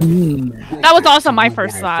eat a bean. That was also my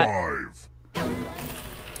first thought. 105.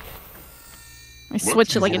 I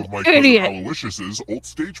switched it like an Let's use one of my idiot. cousin Aloysius's old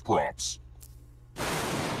stage props.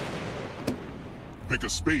 Pick a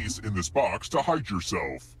space in this box to hide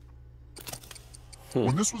yourself.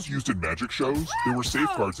 When this was used in magic shows, there were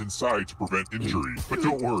safeguards inside to prevent injury, but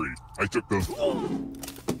don't worry, I took those.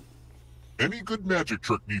 Any good magic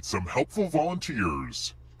trick needs some helpful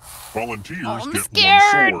volunteers. Volunteers get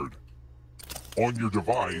scared. one sword. On your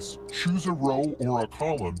device, choose a row or a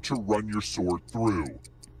column to run your sword through.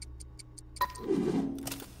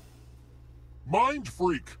 Mind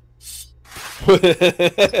freak.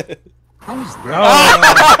 How is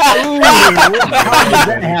that? How did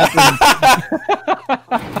that happen?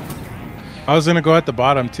 I was gonna go at the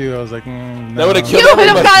bottom too. I was like, no. That would have killed You would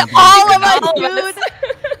have everybody. got all of us, dude.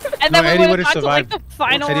 And then No, we Eddie would would've have got to like survived. the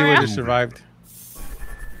final Eddie would round. have survived.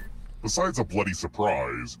 Besides a bloody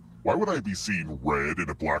surprise, why would I be seeing red in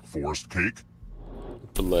a Black Forest cake?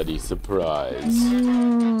 Bloody surprise.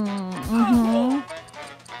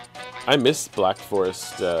 I miss Black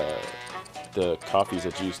Forest, the coffees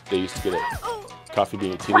that they used to get at Coffee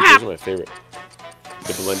Bean and Tea. Those are my favorite.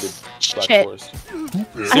 The blended Black Shit. Forest.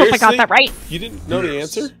 I hope I got that right. You didn't know the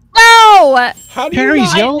answer? No! How do you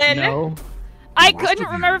Cherries, know? yo. No. I couldn't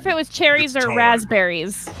remember if it was cherries It's or time.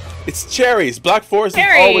 raspberries. It's cherries. Black Forest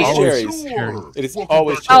Cherries. is always cherries. Sure. It is Welcome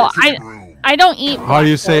always back to Oh, the kitchen room. I don't eat. How do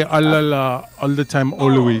you say alala all the time,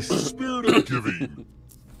 always? Spirit of giving.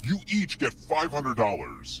 You each get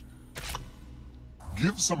 $500.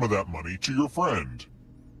 Give some of that money to your friend.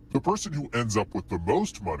 The person who ends up with the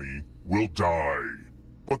most money will die.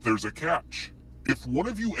 But there's a catch. If one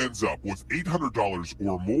of you ends up with $800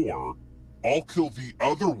 or more, I'll kill the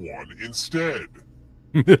other one instead.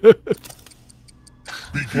 Begin.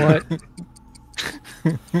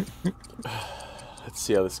 Let's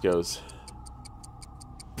see how this goes.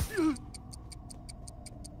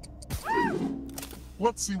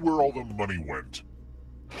 Let's see where all the money went.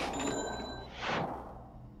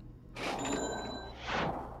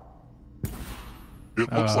 It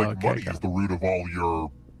looks like okay, money got is the root of all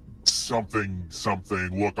your something.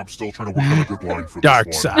 Look, I'm still trying to work on a good line for Dark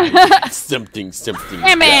this one. side. Something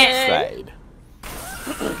Damn it. dark side.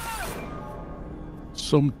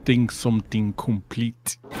 Something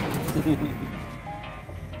complete.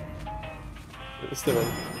 Still,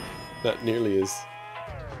 not nearly as.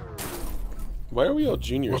 Why are we all Let's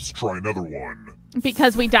juniors? try another one.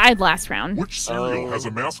 Because we died last round. Which cereal has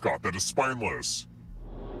a mascot that is spineless?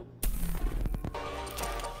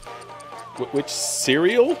 Which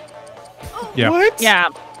cereal? Yeah. What? Yeah.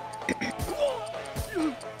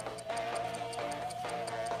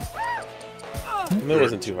 That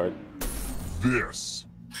wasn't too hard. This.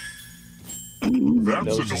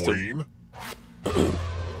 That's annoying.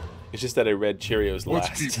 It's just that I read Cheerios last.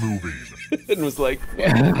 Let's keep moving. And was like,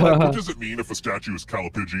 what does it mean if a statue is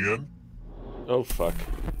Calipigian? oh fuck.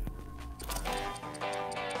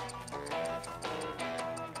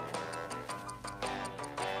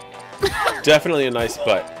 Definitely a nice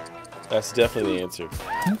butt. That's definitely the answer.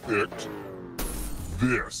 Who picked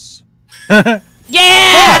this? Yeah!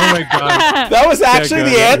 Oh my god. That was actually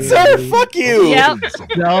the answer? Fuck you! Yep.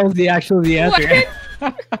 That was the answer.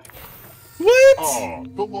 What? Ah,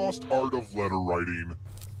 the lost art of letter writing.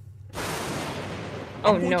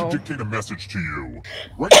 Oh I'm going no. to dictate a message to you.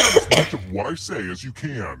 Write down as much of what I say as you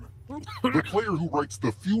can. The player who writes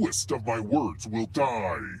the fewest of my words will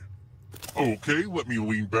die. Okay, let me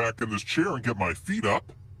lean back in this chair and get my feet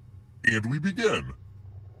up. And we begin.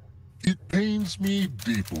 It pains me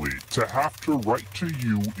deeply to have to write to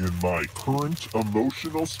you in my current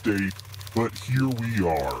emotional state, but here we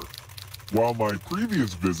are. While my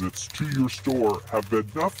previous visits to your store have been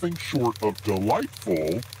nothing short of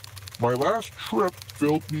delightful, my last trip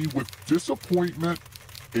filled me with disappointment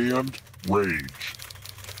and rage.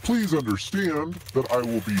 Please understand that I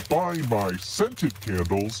will be buying my scented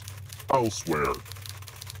candles elsewhere.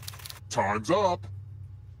 Time's up.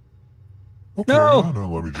 Okay, No. now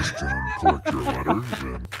let me just collect your letters,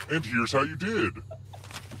 and here's how you did.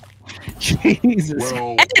 Jesus.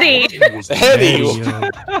 Well, Eddie! Eddie!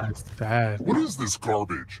 That's bad. What is this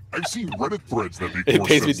garbage? I've seen Reddit threads that make It more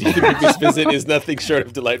pays me sense to than this visit is nothing short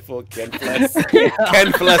of delightful. Ken Fless.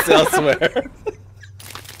 Ken Fless elsewhere.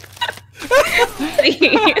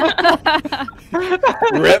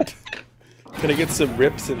 Rip. Can I get some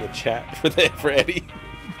rips in the chat for Eddie?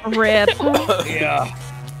 Rip. Yeah.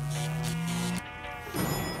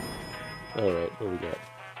 Alright, what do we got?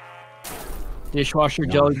 Dishwasher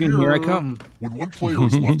jelly bean, here I come. When one player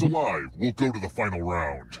is left alive, we'll go to the final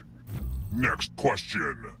round. Next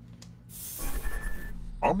question.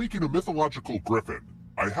 I'm making a mythological griffin.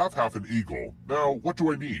 I have half an eagle. Now, what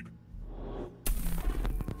do I need?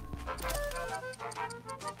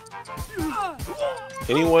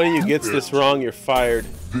 Any one of you gets this wrong, you're fired.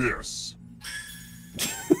 This.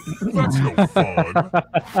 That's no fun.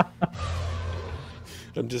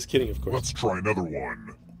 I'm just kidding, of course. Let's try another one.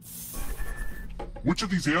 Which of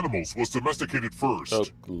these animals was domesticated first? Oh,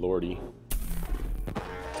 lordy.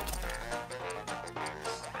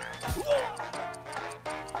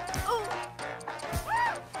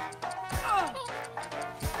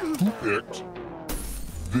 Who picked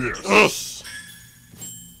this?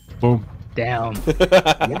 Boom. Down.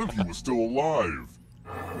 One of you is still alive.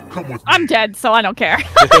 Come with me. I'm dead, so I don't care.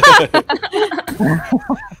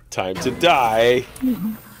 Time to die.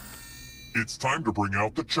 It's time to bring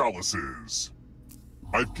out the chalices.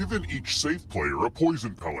 I've given each safe player a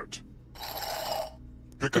poison pellet.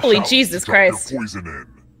 Pick a Holy chalice Jesus to drop your Christ. poison in.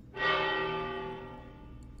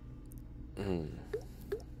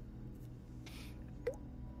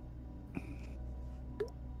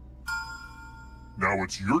 Now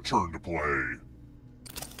it's your turn to play.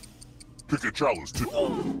 Pick a chalice to...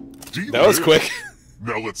 That was quick.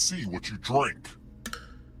 Now let's see what you drank.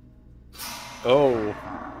 Oh,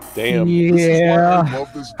 damn. This is why Yeah. I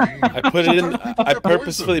love this game. I put it in. I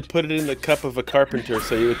purposefully put it in the cup of a carpenter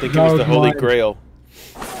so you would think it was the Holy Grail.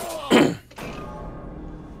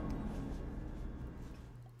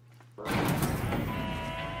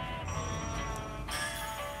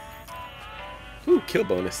 Ooh, kill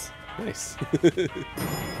bonus. Nice.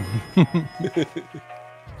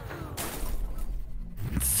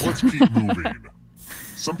 Let's keep moving.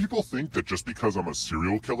 Some people think that just because I'm a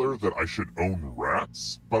serial killer that I should own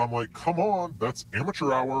rats, but I'm like, come on, that's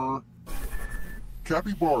amateur hour.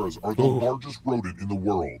 Capybaras are the largest rodent in the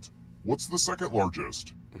world. What's the second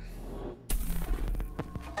largest?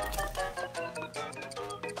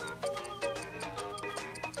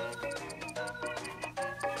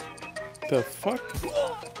 The fuck?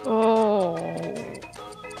 Oh.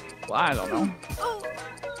 Well, I don't know.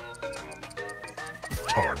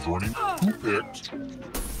 Time's running. Who picked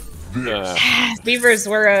this? Beavers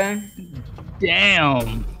were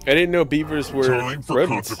Damn. I didn't know beavers were Time for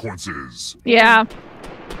rodents. consequences. Yeah.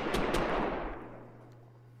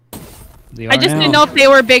 They I are just now. didn't know if they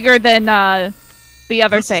were bigger than the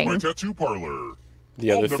other This is my thing. tattoo parlor.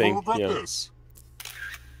 The other I'll thing, never regret yeah. this.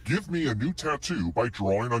 Give me a new tattoo by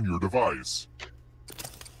drawing on your device.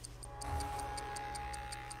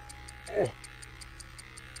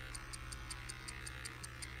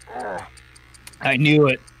 I knew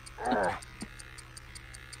it.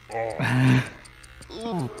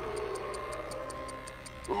 Oh.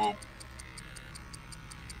 Oh.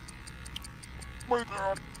 My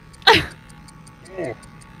God.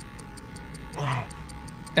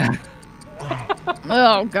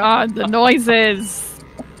 Oh God, the noises.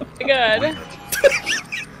 Good.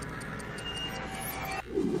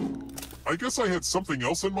 I guess I had something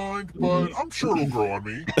else in mind, but I'm sure it'll grow on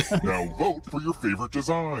me. Now vote for your favorite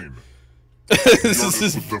design. The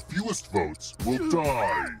artist with the fewest votes will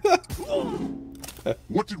die.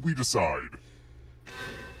 What did we decide?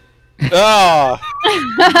 Oh!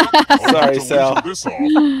 Sorry, Sal.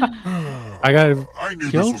 I knew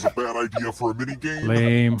this was a bad idea for a mini game.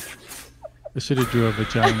 Lame. I should have drew a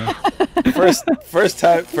vagina. First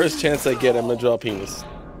chance I get, I'm gonna draw a penis.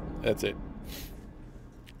 That's it.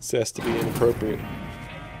 This has to be inappropriate.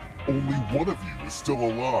 Only one of you is still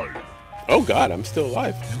alive. Oh God, I'm still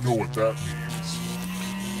alive. You know what that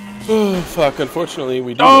means. Oh fuck! Unfortunately,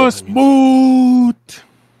 we do. Oh, smooth.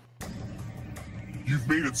 You've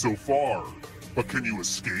made it so far, but can you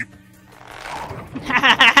escape?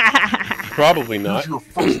 Probably not. Here's your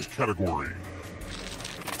first category.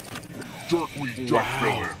 Darkly dark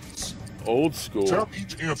villains. Old school. Tap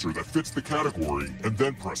each answer that fits the category and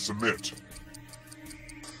then press submit.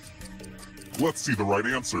 Let's see the right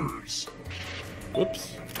answers.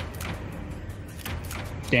 Whoops.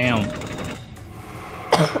 Down.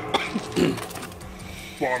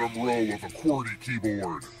 Bottom row of a QWERTY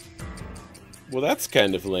keyboard. Well, that's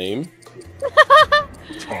kind of lame.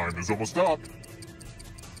 Time is almost up.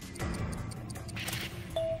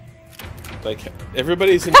 Like,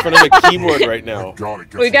 everybody's in front of a keyboard right now.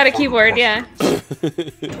 We got a keyboard, yeah.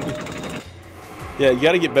 Yeah, you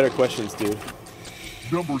gotta get better questions, dude.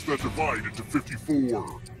 Numbers that divide into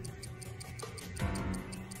 54.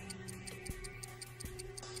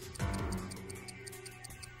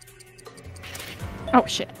 Oh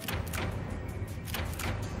shit.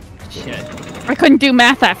 Shit. I couldn't do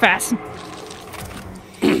math that fast.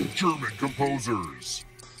 German composers.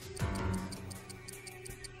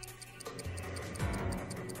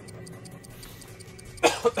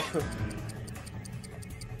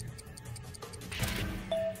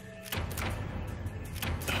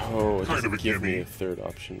 Oh, it doesn't give me a third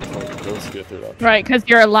option. Oh, it does get a third option. Right, because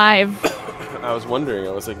you're alive. I was wondering.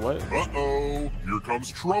 I was like, what? Uh-oh. Here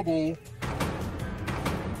comes trouble.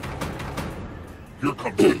 Here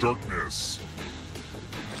comes the darkness.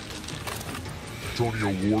 Tony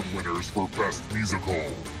Award winners for Best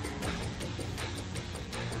Musical.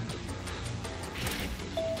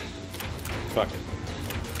 Fuck it.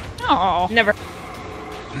 Oh, never.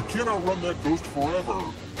 You can't outrun that ghost forever.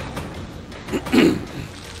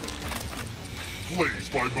 Plays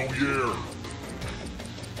by McGuire.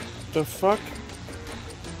 The fuck?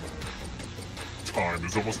 Time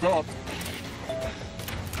is almost up.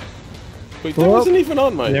 Wait, that wasn't even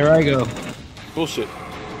on mine. There I go. Bullshit.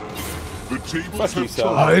 The tables Fuck you, have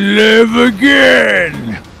Sal. I live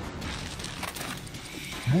again.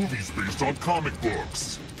 Movies based on comic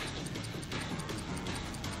books.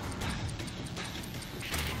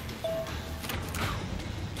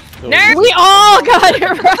 Nerd! we all got it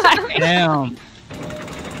right. Damn.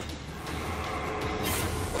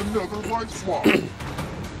 Another life swap.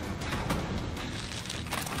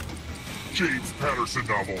 James Patterson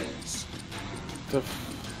novels. The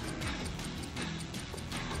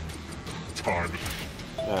Time.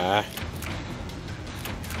 I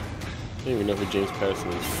don't even know who James Patterson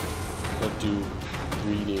is. I do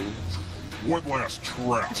reading. One last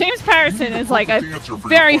trap. James Patterson is like a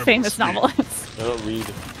very famous novelist. I don't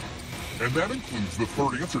read. And that includes the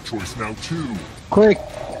third answer choice now, too. Quick.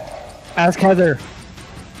 Ask Heather.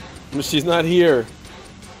 She's not here.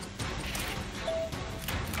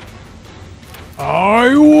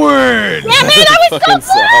 I win. Damn it, I was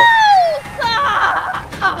so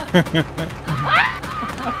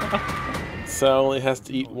close! Sal only has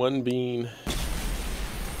to eat one bean.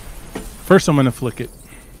 First, I'm gonna flick it.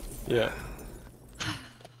 Yeah.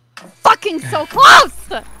 Fucking so close!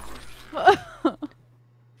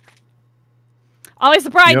 Always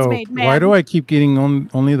the bridesmaid, man. Why do I keep getting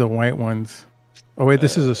only the white ones? Oh wait,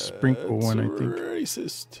 this is a sprinkle one, I think.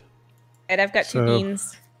 Racist. And I've got two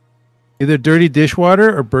beans. Either dirty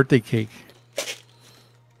dishwater or birthday cake.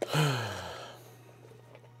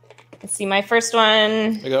 Let's see, my first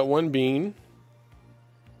one I got one bean.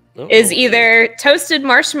 is either toasted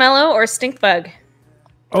marshmallow or stink bug.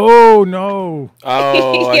 Oh no!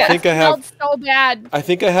 Oh, Yeah. I think I have. So bad. I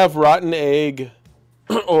think I have rotten egg,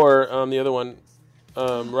 or the other one,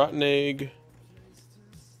 rotten egg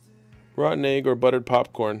or buttered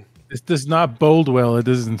popcorn. This does not bode well. It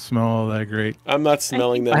doesn't smell all that great. I'm not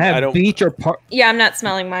smelling them. I have beach or Yeah, I'm not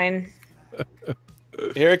smelling mine.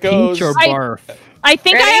 Here it goes. Beach or barf. I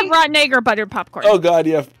think I have rotten egg or buttered popcorn. Oh God,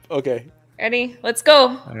 yeah. Okay. Ready? Let's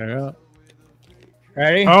go. Yeah.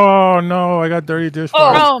 Ready? Oh no, I got dirty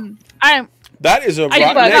dishwasher. That is a rotten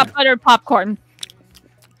egg. I got buttered popcorn.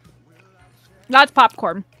 That's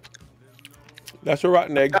popcorn. That's a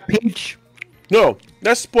rotten egg. Peach. No,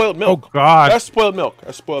 that's spoiled milk. Oh God. That's spoiled milk.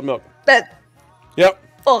 That's spoiled milk. That. Yep.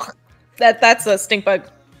 Ugh. That's a stink bug.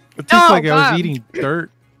 It tastes like I was eating dirt.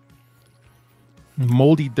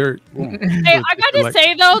 Moldy dirt. Hey, I gotta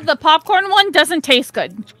say though, the popcorn one doesn't taste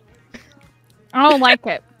good. I don't like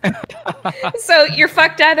it. So you're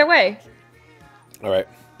fucked either way. All right.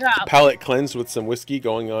 Yeah. Palate cleansed with some whiskey.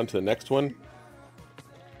 Going on to the next one.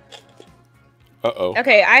 Uh-oh.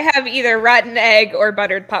 Okay, I have either rotten egg or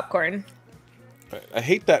buttered popcorn. I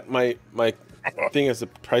hate that my thing has a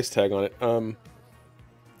price tag on it.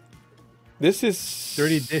 This is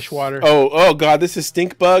dirty dishwater. Oh God, this is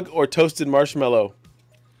stink bug or toasted marshmallow.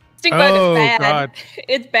 Stink bug is bad. God.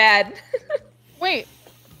 It's bad. Wait,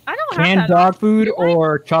 I don't have canned that dog food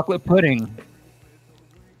or chocolate pudding.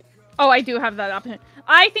 Oh, I do have that option.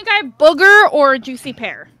 I think I have booger or juicy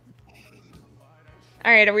pear.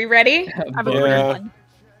 All right, are we ready? Booger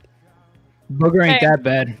ain't that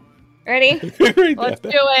bad. Ready? Let's do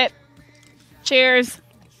it. Cheers.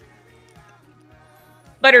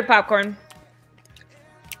 Buttered popcorn.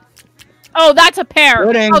 Oh, that's a pear.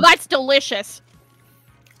 Pudding. Oh, that's delicious.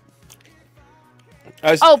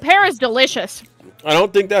 Pear is delicious. I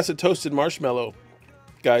don't think that's a toasted marshmallow,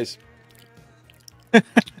 guys.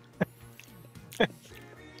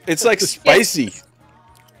 It's like spicy. Yes.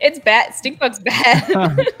 It's bad. Stink bug's bad.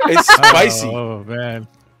 It's spicy. Oh man.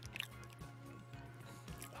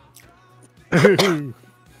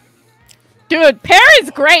 Dude, pear is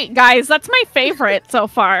great, guys. That's my favorite so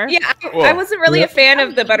far. Yeah, I wasn't really a fan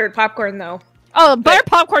of the buttered popcorn though. Oh, buttered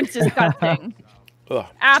popcorn's disgusting.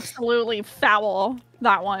 Absolutely foul.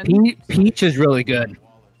 That one. Peach is really good.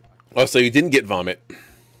 Oh, so you didn't get vomit.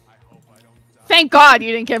 Thank God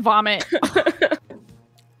you didn't get vomit.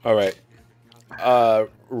 All right.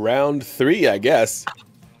 Round 3, I guess.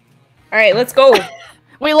 All right, let's go.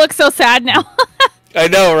 We look so sad now. I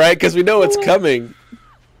know, right? Because we know it's coming.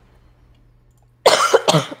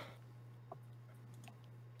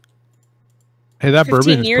 Hey, that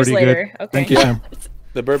bourbon is pretty later. good. Okay. Thank you, Sam.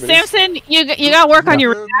 The bourbon. Samson, you got to work on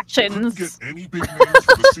your reactions. Any big names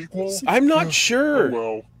for the sequel? I'm not sure.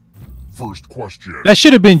 Well, first question. That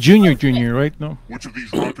should have been Junior, right? No. Which of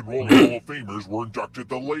these Rock and Roll Hall of Famers were inducted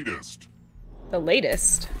the latest? The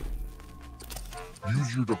latest.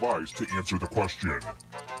 Use your device to answer the question.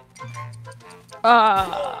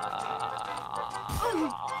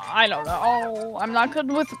 I don't know. I'm not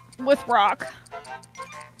good with rock.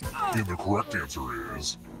 And the correct answer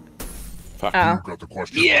is... Fuck. You got the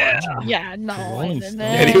question right. Yeah, no.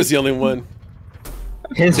 Eddie was the only one.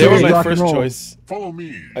 They were my first choice. Follow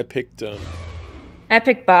me. I picked Bob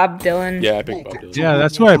Dylan. Yeah, I picked Bob Dylan. Yeah,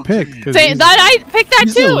 that's what I picked. Say that I picked that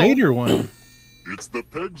he's too. The later one. It's the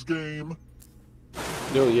Pegs game.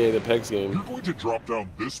 No, yeah, the Pegs game. You're going to drop down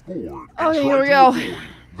this board and Okay, try here we to go. avoid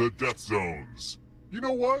the death zones. You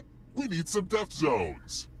know what? We need some death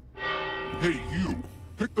zones. Hey, you.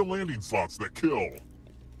 Pick the landing slots that kill.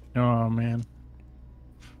 Oh, man.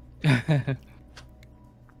 Hurry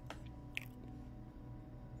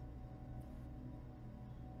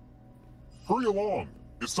along.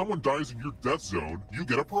 If someone dies in your death zone, you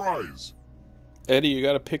get a prize. Eddie, you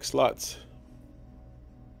gotta pick slots.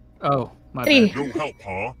 Oh, my bad. No help,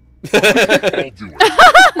 huh? I'll do it.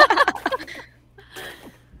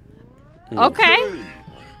 Okay.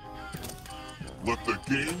 Let the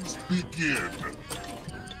games begin.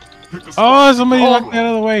 Pick a Oh, somebody knocked me out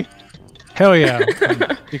of the way. Hell yeah.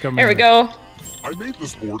 There we go. I made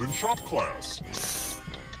this board in shop class.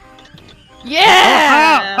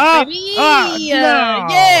 Yeah! Baby! no.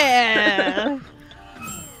 Yeah!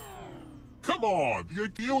 Come on, the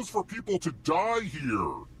idea is for people to die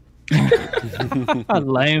here.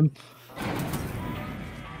 Lame.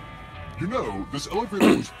 You know, this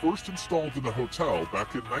elevator was first installed in the hotel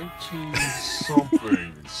back in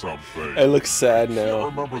 19-something. I look sad I don't now.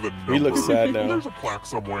 remember the number. We look sad now. There's a plaque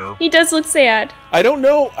somewhere. He does look sad. I don't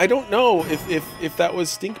know if that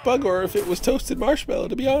was stink bug or if it was toasted marshmallow,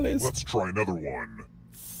 to be honest. Let's try another one.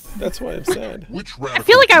 That's why I'm sad. Which I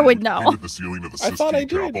feel like I would know. painted the ceiling of the I thought I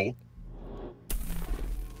Sistine did. Chapel?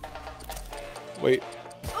 Wait.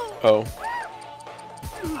 Oh.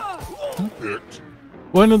 Who picked?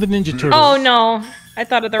 One of the Ninja Turtles. Oh no. I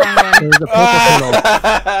thought of the wrong one.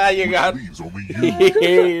 You got Please, only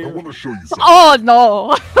you. I want to show you something. Oh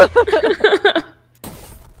no!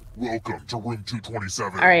 Welcome to room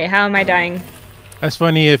 227. All right, how am I dying? That's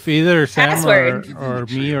funny. If either Sam Password. or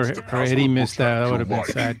me or Eddie missed that, I would have been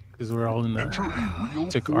sad because we're all in the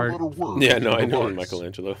took art. Yeah, no, I know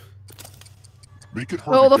Michelangelo. Make it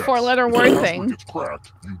hard The to 4-letter guess. word If the thing. password gets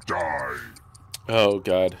cracked, you die. Oh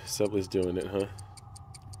god, Subly's doing it, huh?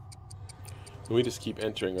 We just keep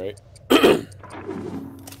entering, right?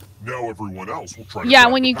 Now everyone else will try to Yeah,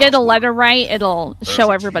 crack when the you get a password. letter right, it'll As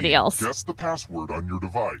show a everybody team, else. Guess the password on your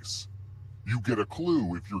device. You get a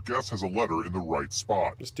clue if your guess has a letter in the right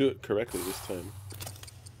spot. Let's do it correctly this time.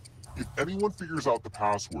 If anyone figures out the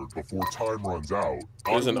password before time runs out,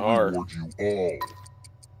 There's I an will R. reward you all.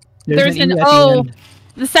 There's an E at the O. end.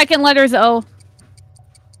 The second letter's O.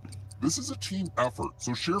 This is a team effort,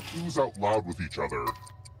 so share clues out loud with each other.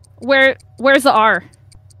 Where's the R?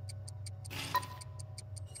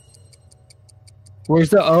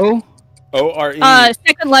 Where's the O? O-R-E.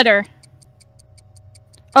 Second letter.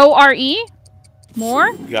 O-R-E?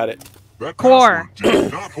 More? Got it. That Core. password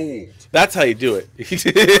did not hold. That's how you do it. You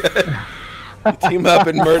team up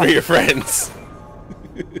and murder your friends.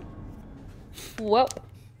 Whoa.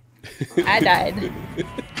 I died.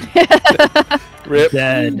 Rip.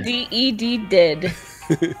 Dead. D-E-D did.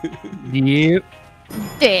 Yep.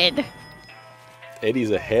 Did.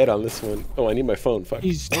 Eddie's ahead on this one. Oh, I need my phone. Fuck.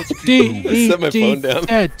 He's Set my phone down.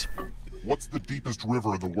 dead. What's the deepest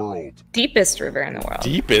river in the world? Deepest river in the world.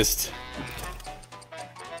 Deepest.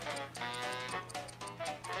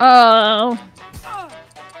 Oh.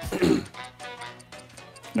 I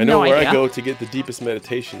know No where idea. I go to get the deepest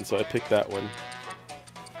meditation, so I picked that one.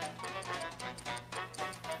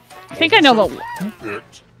 I think I know the. You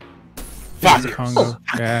picked. Fuck. Congo.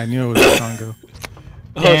 Yeah, I knew it was Congo.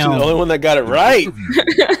 Oh, she's the only one that got it right. Of you.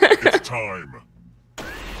 It's time.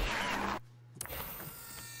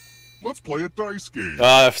 Let's play a dice game.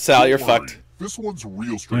 Sal, you're Don't worry, fucked. This one's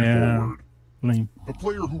real straightforward. Lame. The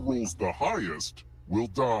player who rolls the highest will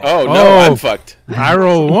die. Oh, no, Oh. I'm fucked. I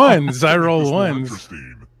roll ones. I Make roll this more ones.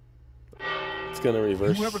 interesting. It's gonna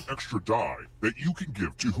reverse. You have an extra die that you can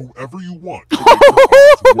give to whoever you want. To make your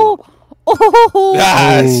odds work. Oh.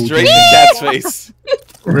 Ah, Oh, straight to Cat's face.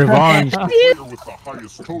 Revenge. The player with the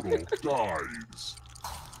highest total dies.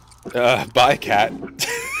 Bye, Cat.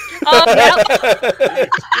 Oh, yep.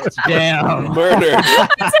 Damn. Murder.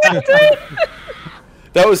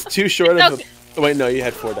 That was too short of a... Oh, wait, no, you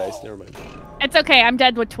had 4 dice. Never mind. It's okay. I'm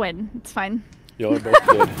dead with twin. It's fine. Y'all are both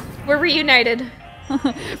good. We're reunited.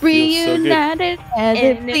 Reunited as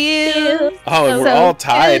it And it feels. Oh, and we're so all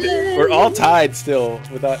tied. good. We're all tied still,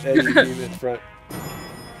 without Eddie being in front.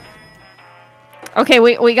 Okay,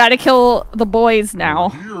 we gotta kill the boys now.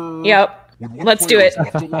 Here. Yep. When one Let's do player it. is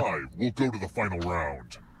left alive, we'll go to the final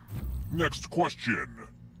round. Next question.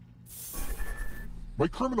 My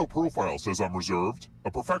criminal profile says I'm reserved,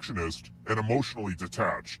 a perfectionist, and emotionally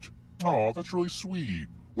detached. Oh, that's really sweet.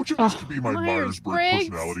 Which of these could be my Myers-Briggs Myers-Briggs.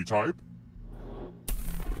 personality type?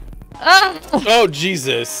 Ah! Oh,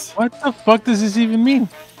 Jesus. What the fuck does this even mean?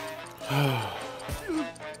 I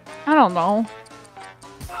don't know.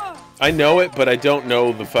 I know it, but I don't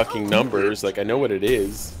know the fucking numbers. Like, I know what it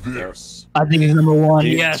is. This. I think he's number one.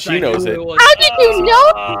 She knows it. How did you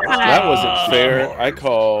know that? That wasn't fair. I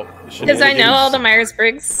call Because I know all the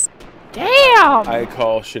Myers-Briggs. Damn. I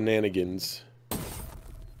call shenanigans.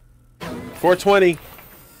 420.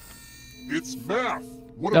 It's math.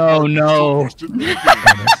 What Oh, no.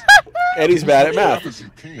 Eddie's bad at math. As you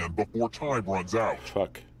can before time runs out.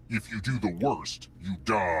 Fuck. If you do the worst, you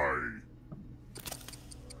die.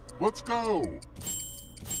 Let's go.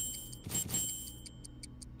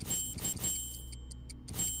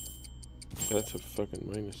 That's a fucking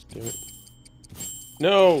minus, damn it.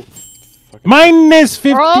 No! Fucking Minus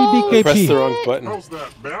 50 Oh, I pressed the BKP. wrong button. How's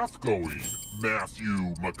that math going,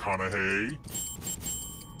 Matthew McConaughey?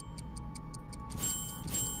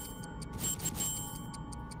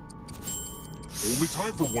 Only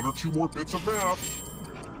time for 1 or 2 more bits of math.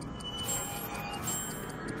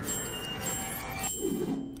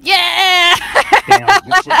 Yeah. Damn.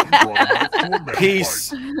 Looks like you brought him out to a math Peace.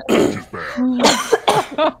 fight, which is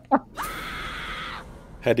bad.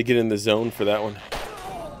 Had to get in the zone for that one.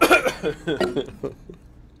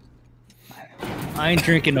 I ain't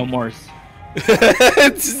drinking no more.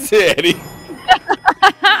 It's Eddie.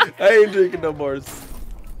 I ain't drinking no more.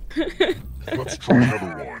 Let's try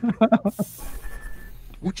another one.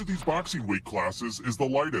 Which of these boxing weight classes is the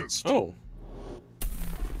lightest? Oh.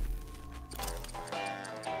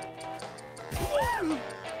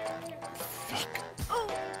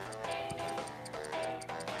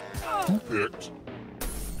 Who picked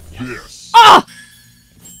this? Oh!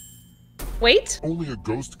 Wait. Only a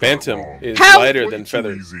ghost Bantam is How? lighter than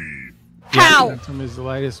Feather. How? Bantam is the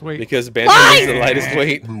lightest weight. Because Bantam is the lightest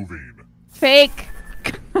weight. Moving. Fake.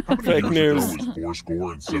 Fake news. Was 4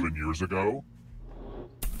 score and 7 years ago?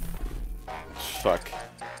 Fuck.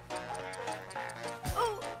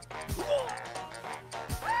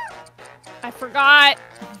 I forgot.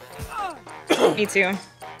 Me too.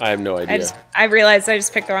 I have no idea. I realized I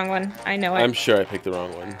just picked the wrong one. I know it. I'm sure I picked the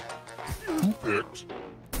wrong one. Who picked?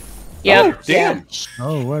 Yep. Oh, damn.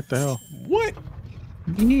 Oh, what the hell? What?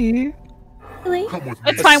 Yeah. Really? Come with me.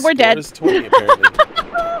 It's fine, we're dead. It's 20, apparently.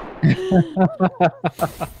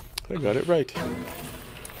 I got it right.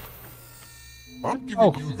 I'm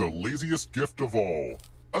giving you the laziest gift of all.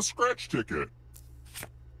 A scratch ticket.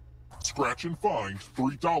 Scratch and find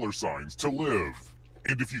 $3 to live.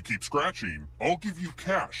 And if you keep scratching, I'll give you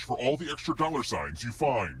cash for all the extra $signs you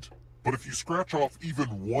find. But if you scratch off even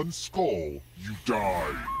one skull, you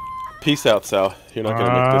die. Peace out, Sal. You're not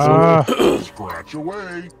gonna make this one. Scratch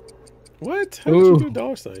away. What? How did you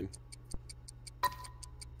do a $sign?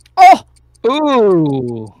 Oh!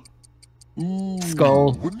 Ooh!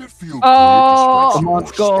 Skull. Wouldn't it feel Oh, good to scratch come some on, more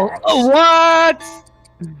skull. spots? Oh, what?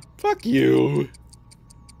 Fuck you.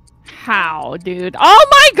 How, dude? Oh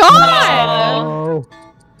my god! Oh.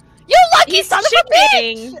 You lucky son of a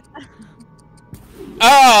bitch!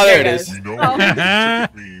 Oh, there it is. You know what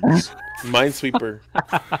that means. Minesweeper.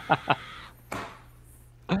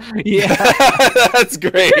 Yeah. That's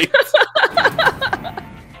great.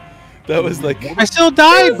 That was like... I still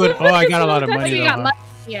died, but I got a lot of money. You Though, got huh? money.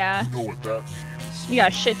 Yeah. You know what that means. You got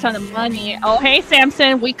a shit ton of money. Oh, hey,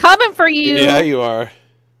 Samson. We coming for you. Yeah, you are.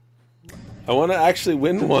 I want to actually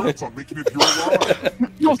win one. I'm making it your ride.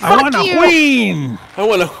 No, I want a queen. I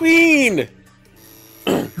want a queen.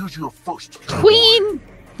 Here's your first category. Queen.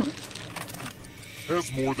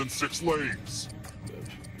 Has more than 6 legs.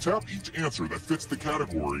 Tap each answer that fits the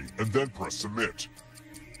category and then press submit.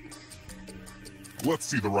 Let's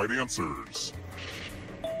see the right answers.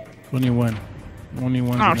 21. Only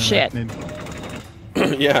one. Oh, shit.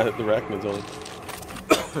 Yeah, the arachnids only.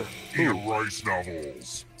 Ian Rice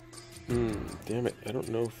novels. Damn it. I don't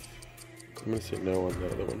know if... I'm going to say no on the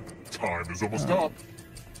other one. Time is almost up.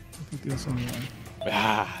 I think there's only one.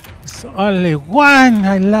 Ah. It's only one.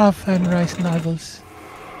 I love Anne Rice novels.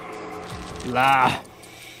 La.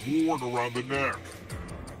 Worn around the neck.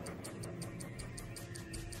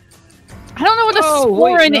 I don't know what a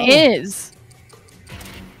sporran is.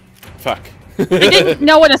 Fuck. I didn't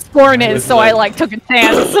know what a sporran is, so I took a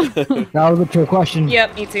chance. That was a trick question.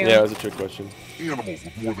 Yep, me too. Yeah, it was a trick question. Animals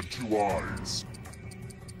with more than 2 eyes.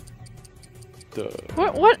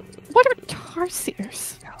 What are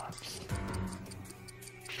tarsiers?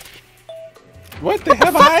 What? They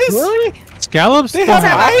have eyes? Really? Scallops? They have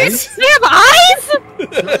eyes? They have eyes?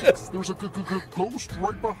 Yes, there's a ghost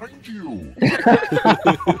right behind you.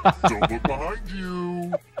 Don't look behind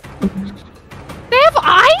you. They have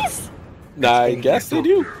eyes? I guess they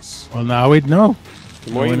do. Yes. Well, now we'd know.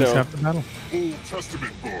 The more you know. Half the battle. Old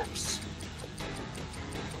Testament books.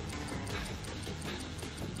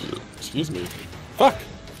 Excuse me. Fuck.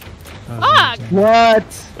 Fuck.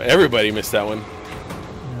 What? Everybody missed that one.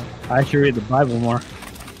 I should read the Bible more.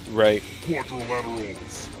 Right.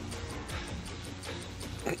 Quadrilaterals.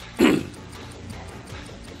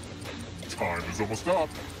 Time is almost up.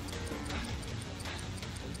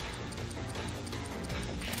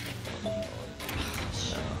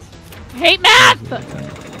 Hate math!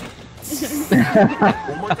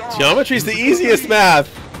 Oh my god. Geometry's the easiest math.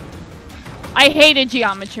 I hated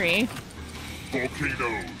geometry.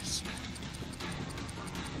 Volcanoes.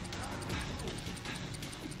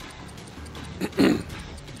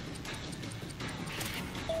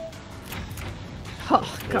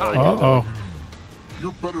 Oh, God. Uh-oh.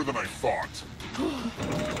 You're better than I thought.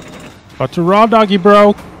 About to raw doggy,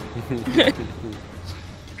 bro.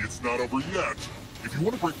 It's not over yet. If you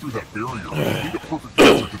want to break through that barrier, you need a perfect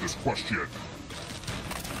answer to this question.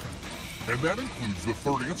 And that includes the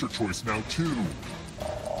third answer choice now, too.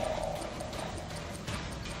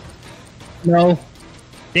 No.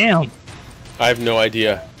 Damn. I have no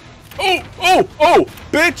idea. Oh,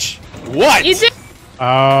 bitch! What? You did.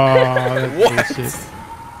 Oh, What? bullshit.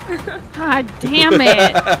 God damn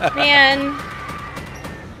it. Man.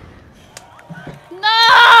 No!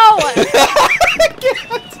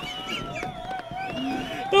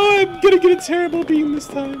 Oh, I'm gonna get a terrible beam this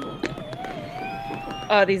time.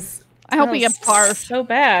 Oh, these. I hope we get barf. So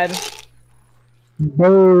bad.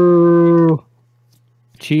 Boo.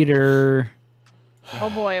 Cheater. Oh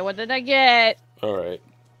boy, what did I get? All right.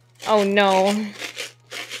 Oh no.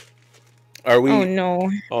 Are we no.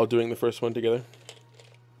 all doing the first one together?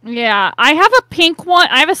 Yeah, I have a pink one.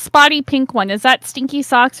 I have a spotty pink one. Is that Stinky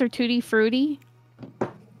Socks or Tutti Frutti?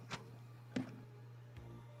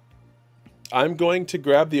 I'm going to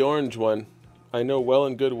grab the orange one. I know well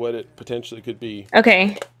and good what it potentially could be.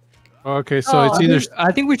 Okay. Okay, so it's either...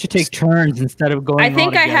 I think we should take turns instead of going I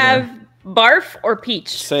think I have barf or peach.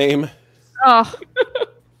 Same. Oh.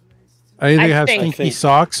 I either have Stinky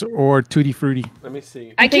Socks or Tutti Frutti. Let me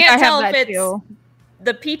see. I can't tell if it's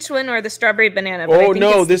the peach one or the strawberry banana. But oh,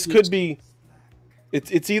 no, this could be...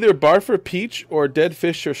 It's either barf or peach or dead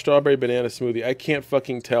fish or strawberry banana smoothie. I can't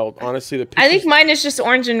fucking tell. Honestly, the peach I think mine is just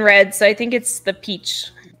orange and red, so I think it's the peach.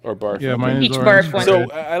 Or barf. Yeah, mine peach is barf one. So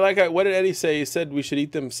I like what did Eddie say? He said we should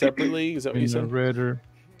eat them separately. Is that what you said? Red or...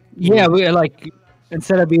 Yeah, we like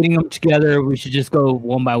instead of eating them together, we should just go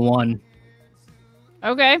one by one.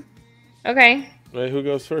 Okay. Okay. Right, who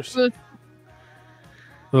goes first? The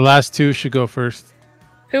last two should go first.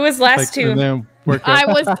 Who was last two? And then work I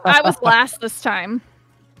was last this time.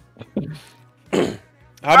 All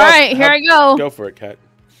right, here I go. Go for it, Kat.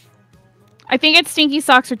 I think it's Stinky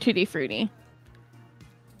Socks or Tutti Frutti.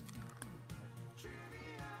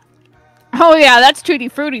 Oh yeah, that's Tutti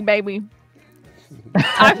Frutti, baby.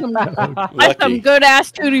 That's some good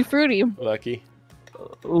ass Tutti Frutti. Lucky.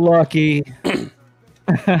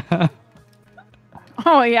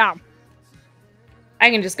 Oh yeah. I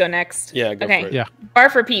can just go next. Yeah, go for it. Yeah.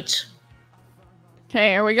 Barf or peach? Okay,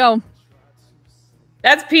 here we go.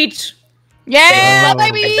 That's peach. Yeah,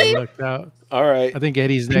 baby. All right. I think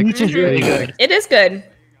Eddie's next. It is good.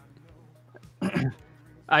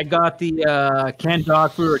 I got the canned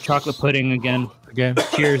dog food or chocolate pudding again.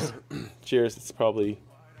 Cheers. Cheers. It's probably...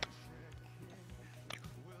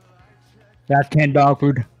 That's canned dog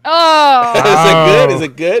food. Oh. Is it good? Is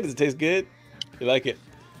it good? Does it taste good? You like it?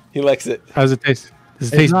 He likes it. How does it taste?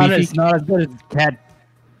 Does it taste beefy? It's not as good as cat.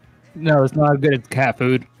 No, it's not as good as cat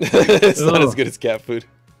food. It's not as good as cat food.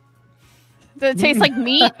 Does it taste like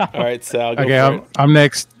meat? All right, Sal. Go Okay, for it. I'm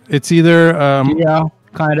next. It's either yeah,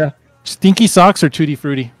 kinda Stinky Socks or Tutti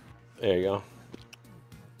Frutti. There you go.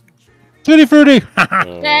 Tutti Frutti. So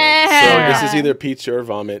this is either peach or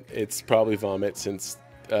vomit. It's probably vomit since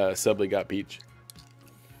Subly got peach.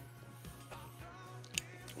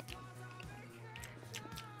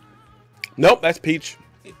 Nope, that's peach.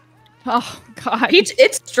 Oh God. Peach,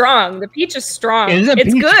 it's strong. The peach is strong. Isn't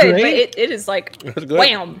it's peach good, great? but it is like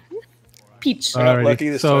wham. Peach. Lucky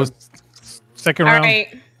this time. Second All round.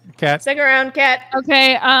 right. Cat. Second round, Cat.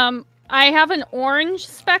 Okay, I have an orange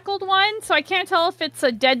speckled one, so I can't tell if it's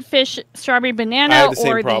a dead fish strawberry banana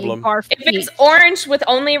or the barf. If it's orange with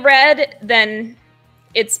only red, then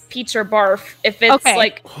it's peach or barf. If it's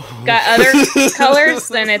like got other colors,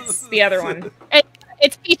 then it's the other one.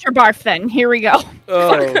 It's peach or barf then. Here we go.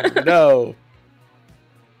 Oh, no.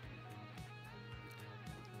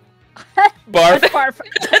 Barf. Barf.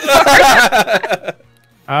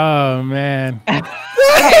 Oh, man.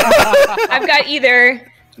 I've got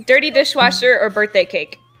either dirty dishwasher or birthday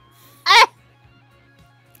cake.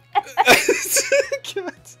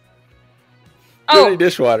 Dirty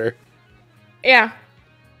dishwater. Yeah.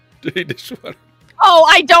 Dirty dishwater. Oh,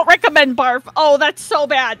 I don't recommend barf. Oh, that's so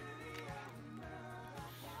bad.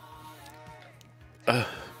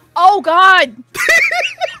 Oh God!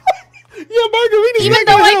 Yeah, Margarita. Even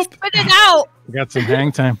though I spit it out. We got some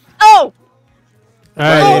hang time. Oh. All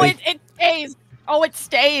right, oh, Eddie. it stays. Oh, it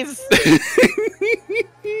stays.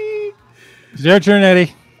 It's your turn,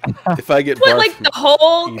 Eddie. If I get what barf, like the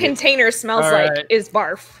whole container smells like is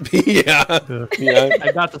barf. yeah.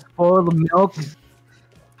 I got the spoiled milk.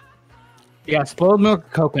 Yeah, spoiled milk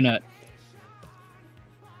coconut.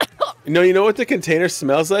 No, you know what the container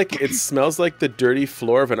smells like? It smells like the dirty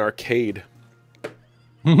floor of an arcade.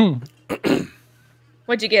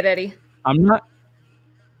 What'd you get, Eddie? I'm not.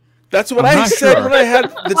 That's what I said when I had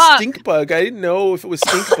the stink bug. I didn't know if it was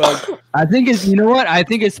stink bug. I think it's. You know what? I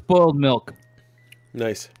think it's spoiled milk.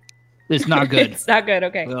 Nice. It's not good. It's not good.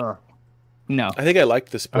 Okay. No. I think I like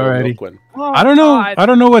the spoiled milk one. Oh, I don't know. God. I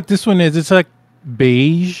don't know what this one is. It's like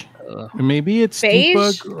beige. Maybe it's stink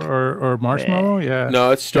beige? bug or marshmallow. Yeah.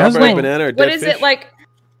 No, it's strawberry banana or dead What is fish. it like?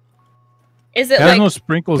 Is it It has like no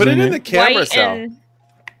sprinkles Put it in in the it. camera, white Sal.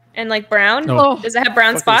 and like brown? No. Does it have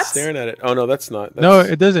brown Fucking spots? staring at it. Oh no, that's not. That's, No,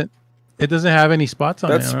 it doesn't. It doesn't have any spots on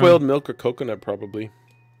that's it. spoiled milk or coconut probably.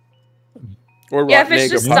 Or Yeah, if rotten it's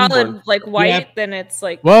egg just or popcorn. solid like white, then it's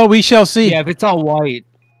like Well, we shall see. Yeah, if it's all white.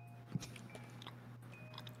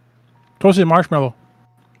 Toasted marshmallow.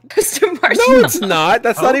 marshmallow. No, it's not.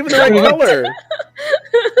 That's not even the right color.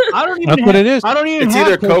 I don't even. That's what it is. I don't even. It's have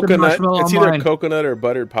either toasted coconut. marshmallow It's on either mine. coconut or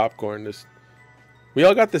buttered popcorn. Just We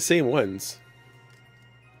all got the same ones.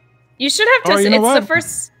 You should have toasted. you know It's what? the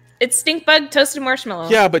first. It's stink bug toasted marshmallow.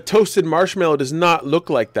 Yeah, but toasted marshmallow does not look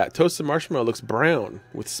like that. Toasted marshmallow looks brown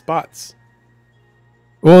with spots.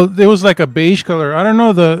 Well, it was like a beige color. I don't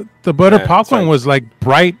know. The butter Yeah, pop it's fine. one was like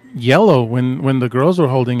bright yellow when the girls were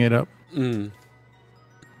holding it up. Mm.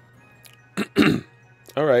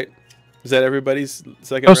 All right. Is that everybody's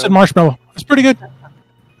second Toasted round? marshmallow. It's pretty good.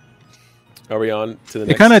 Are we on to the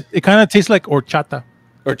next? It kind of tastes like horchata.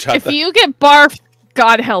 Or chata? If you get barf,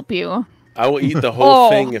 God help you. I will eat the whole Oh.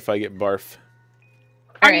 thing if I get barf.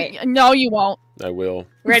 All right. No, you won't. I will.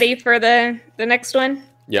 Ready for the next one?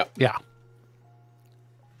 Yeah. Yeah.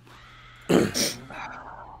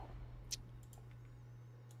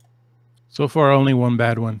 So far, only one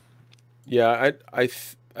bad one. Yeah,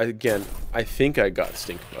 again, I think I got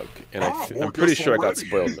stink bug, and Well, I'm pretty guess sure I got already.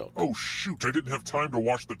 spoiled milk. Oh shoot, I didn't have time to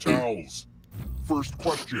wash the towels. First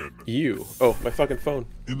question. You. Oh, my fucking phone.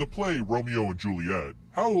 In the play Romeo and Juliet,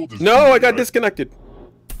 how old is No, I got Juliet? disconnected.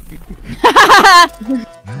 Use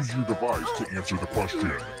your device to answer the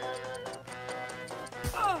question.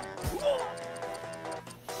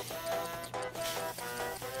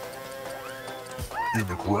 And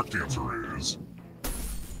the correct answer is...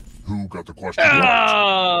 Who got the question right?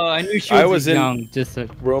 Oh, I knew she I was was in- young. Just a,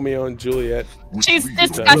 Romeo and Juliet. Which She's leads us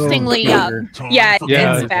disgustingly to young. time Yeah, for it's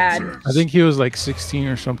consequences. bad. I think he was like 16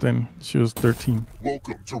 or something. She was 13.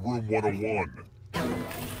 Welcome to room 101.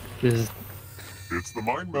 this is It's the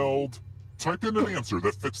mind meld. Type in an answer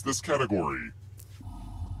that fits this category.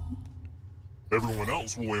 Everyone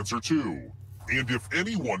else will answer too. And if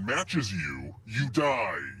anyone matches you, you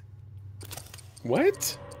die.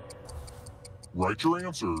 What? Write your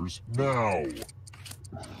answers now.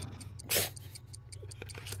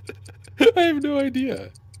 I have no idea.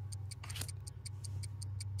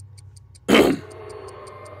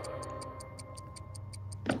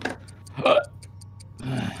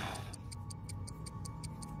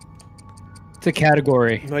 it's a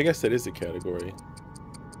category. I guess that is a category.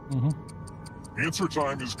 Answer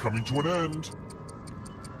time is coming to an end.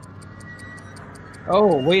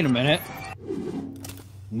 Oh, wait a minute.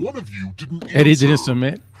 One of you didn't answer. Eddie didn't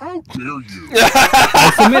submit. How dare you?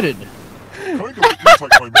 I submitted. Kind of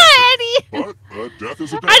anticlimactic, but death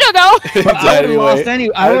is a death. I don't know. But I would have lost I I don't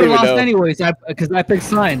would have even lost know. anyways because I picked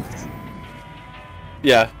science.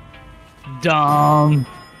 Yeah. Dumb.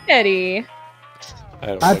 Eddie. I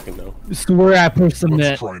don't I- fucking know. Swear I pushed submit.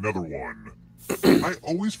 Let's try another one. I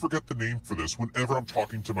always forget the name for this whenever I'm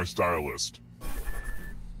talking to my stylist.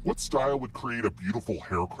 What style would create a beautiful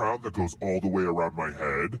hair crown that goes all the way around my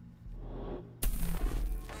head?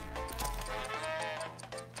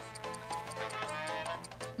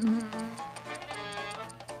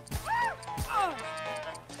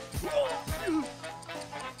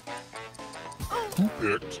 Who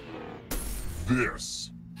picked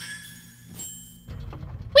this?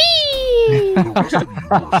 Whee! The rest of you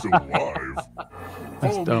who are still alive.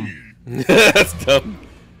 Follow dumb. me. That's dumb.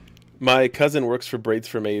 My cousin works for Braids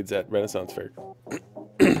for Maids at Renaissance Fair.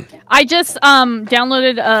 I just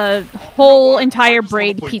downloaded a whole entire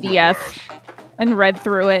braid PDF and read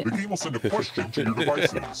through it The game will send a question to your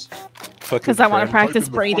devices. because I want to Type practice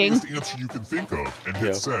in the braiding. funniest answer you can think of and hit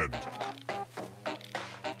Yeah. send.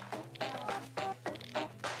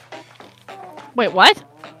 Wait, what?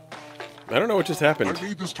 I don't know what just happened. I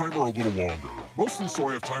made this timer a little longer, mostly so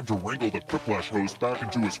I have time to wrangle the Quiplash host back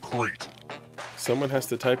into his crate. Someone has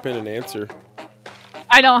to type in an answer.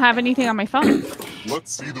 I don't have anything on my phone.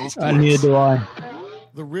 Let's see those Neither clicks. do I.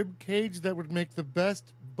 The rib cage that would make the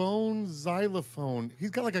best bone xylophone. He's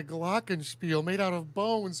got like a glockenspiel made out of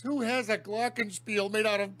bones. Who has a glockenspiel made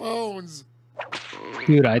out of bones?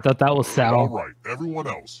 Dude, I thought that was All Sal. right, everyone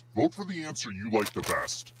else, vote for the answer you like the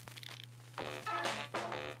best.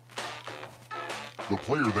 The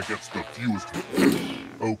player that gets the fewest.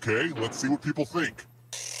 Okay, let's see what people think.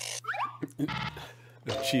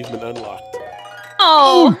 Achievement unlocked.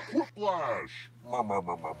 Oh. Whiplash. Murder!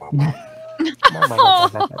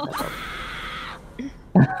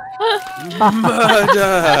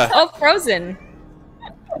 Oh, Frozen.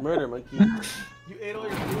 Murder, monkey. You ate all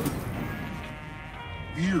your food?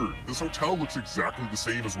 Weird. This hotel looks exactly the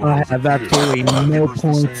same as when I I was a have kid. absolutely The no elevator's the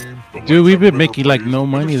points. same, the Dude, lights we've have been never making, like, blazed, no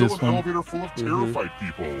and money there's this still an one. elevator full of terrified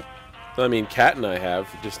people. I mean, Kat and I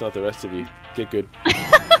have, just not the rest of you. Get good.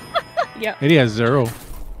 Eddie has 0.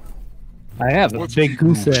 I have a Let's big keep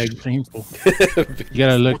goose moving. egg. Shameful. You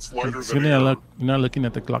gotta look. What's lighter You're than not, air? look, you're not looking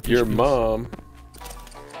at the clock. Your mom.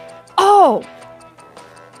 Oh,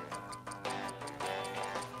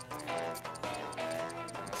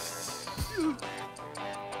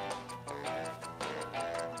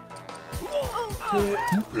 Who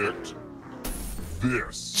picked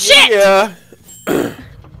this? Shit! Yeah.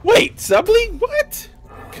 Wait, Subly? What?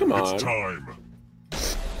 Come on. It's time.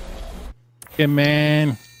 Yeah,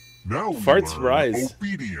 man. Now Farts rise.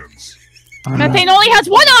 Obedience. Methane only has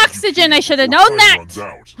 1 oxygen. I should have known that. Runs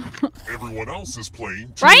out. Everyone else is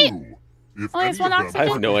playing too. Right? If Only any has 1 of them oxygen. I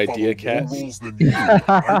have no follow idea, more Cat. rules than you,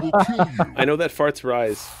 I will kill you. I know that farts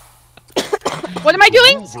rise. What am I The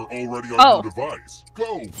doing? rules are already on Oh. your device.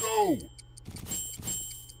 Go, go.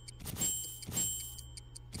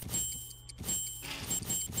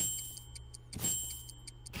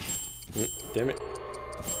 Damn it.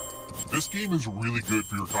 This game is really good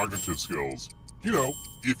for your cognitive skills. You know,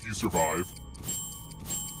 if you survive.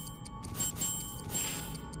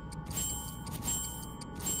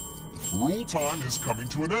 Rule time is coming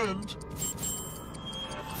to an end.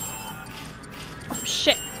 Oh,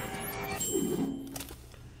 shit.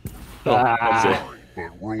 Oh, I'm good. Sorry,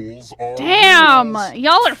 but rules are Damn! rules.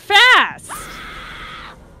 Y'all are fast!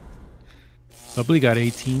 Subly got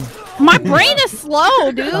 18. My brain is slow,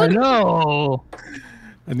 I dude! know.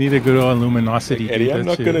 I need a good old luminosity. Eddie, dude, I'm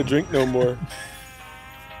not that's gonna it. drink no more.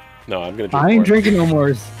 No, I'm gonna drink I ain't more. drinking no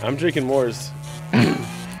more. I'm drinking Moors.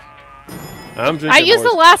 I'm drinking I used the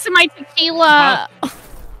Moors. last of my tequila.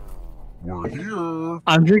 We're here.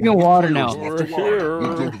 I'm drinking water now. Players left We're alive.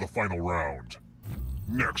 We'll here. go to the final round.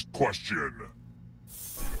 Next question.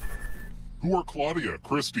 Who are Claudia,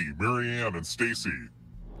 Christy, Marianne, and Stacy?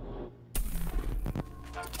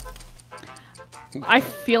 I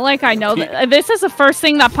feel like I know that. This is the first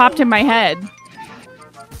thing that popped in my head.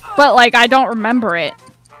 But, like, I don't remember it.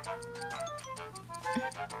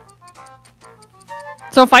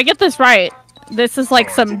 So if I get this right, this is like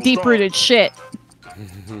some deep-rooted shit.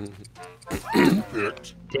 Who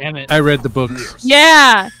picked Damn it. I read the books. this?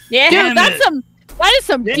 Yeah. Yeah. Dude, that is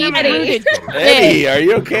some deep-rooted shit. Eddie, are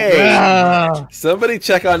you okay? Ah. Somebody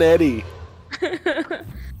check on Eddie.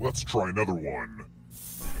 Let's try another one.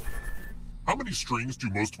 How many strings do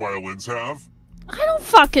most violins have? I don't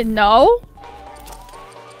fucking know.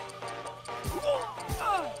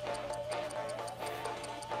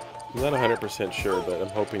 I'm not 100% sure, but I'm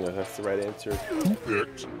hoping that that's the right answer. Who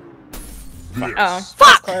picked this? Oh,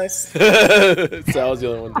 Fuck! close. Sal's the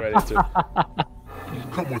only one with the right answer.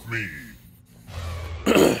 Come with me.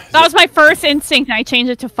 That was my first instinct, and I changed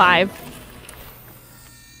it to 5.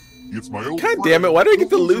 It's my old God damn it, why do I get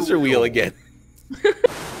the loser wheel again?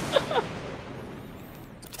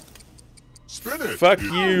 Spin it. Fuck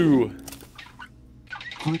you.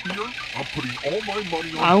 Croupier, I'm putting all my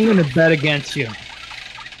money on I'm gonna death. bet against you.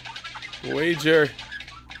 Wager.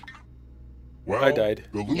 Well, I died.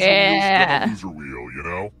 The loser Yeah. wheel's still a loser wheel, you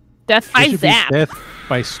know? Death There by should be zap. Death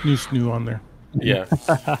by Snoo Snoo on there. Yeah.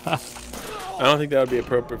 I don't think that would be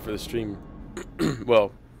appropriate for the stream.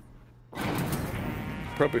 Well,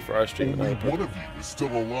 appropriate for our stream. but Only not one appropriate. of you is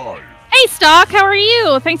still alive. Hey, Stock, how are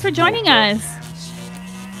you? Thanks for joining us.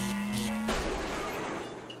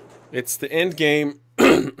 It's the end game.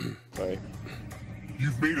 Sorry.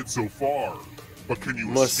 You've made it so far, but can you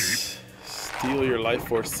escape? Must steal your life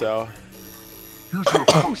force, Sal. Here's your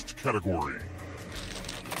first category.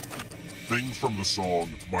 Things from the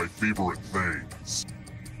song My Favorite Things.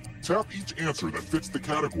 Tap each answer that fits the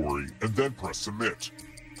category and then press submit.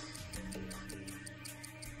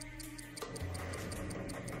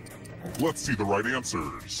 Let's see the right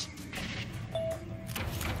answers.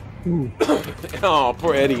 Oh,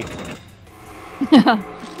 poor Eddie.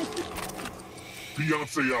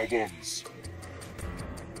 Beyonce albums.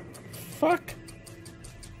 Fuck.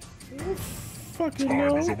 Fucking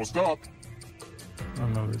Time is no. almost up. I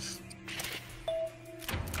don't know this.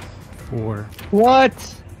 4. What?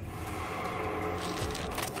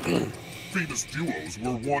 Famous duos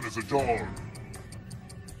where one is a dog.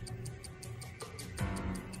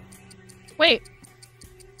 Wait.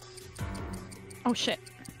 Oh, shit.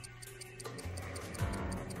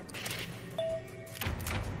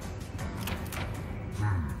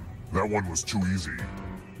 That one was too easy.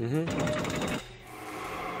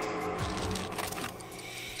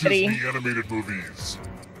 Disney animated movies.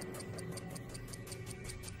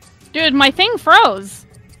 Dude, my thing froze.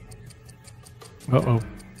 Uh-oh.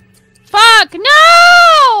 Fuck,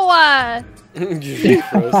 no! You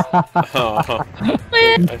froze. Oh,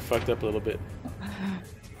 I fucked up a little bit.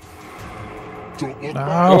 Don't look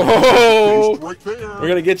Ow. back. Oh! Right there. We're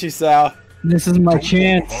gonna get you, Sal. This is my Don't look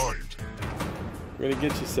chance. behind. We're gonna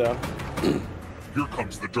get you, Sal. Here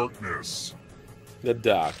comes the darkness. The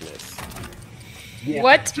darkness.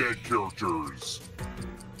 What? Dead characters.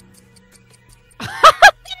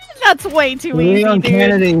 That's way too easy, Leon dude.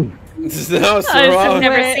 Kennedy. No, I've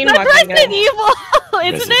never seen That's Walking Resident Dead. Evil.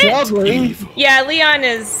 isn't it? Yeah, Leon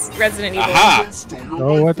is Resident Evil. Aha!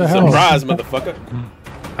 Oh, what the hell? Surprise, motherfucker.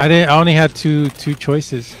 I only had two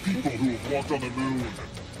choices. People who have walked on the moon.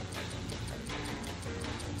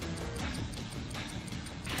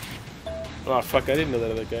 Oh, fuck, I didn't know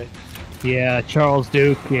that other guy. Yeah, Charles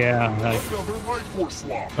Duke. Yeah. Another life force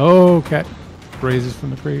swap. Oh, cat raises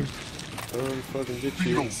from the grave. Fucking get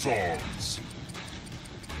you. Beatles songs.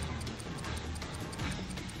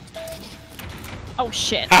 Oh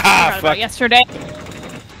shit! Ha, I forgot about fuck. yesterday.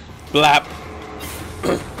 Blap.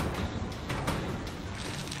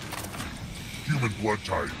 Human blood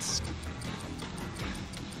types.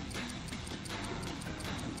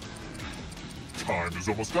 Time is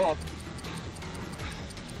almost up.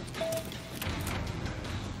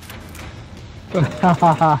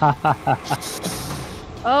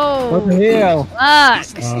 Oh. What the hell? Fuck.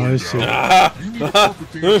 Oh, shit. You need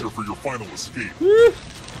perfect answer for your final escape. And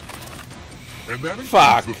that includes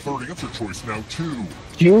Fuck. the third answer choice now, too.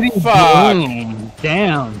 Judy Fuck. Bloom.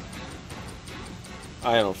 Down.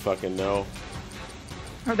 I don't fucking know.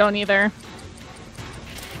 I don't either.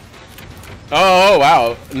 Oh,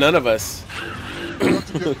 wow. None of us. You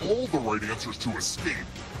have to get all the right answers to escape.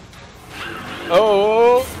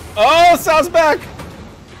 Oh, Sal's back.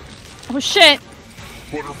 Oh shit!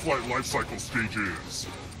 Butterfly life cycle stages.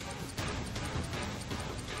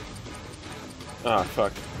 Ah,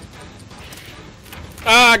 fuck.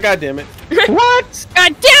 Ah, god damn it. What?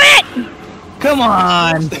 God damn it! Come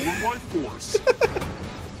on. Stolen life force.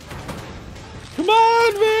 Come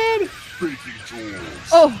on, man. Baking tools.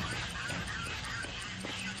 Oh.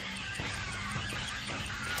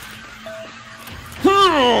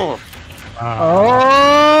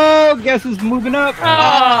 Oh, guess who's moving up?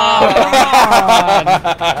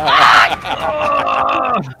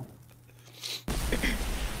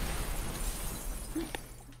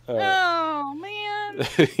 Oh man.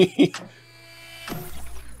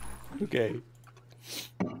 Okay.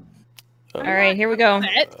 All right, here we go.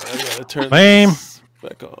 I gotta turn Lame. this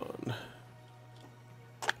back on.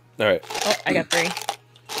 All right. Oh, I got 3.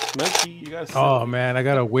 Monkey, you guys. Oh man, I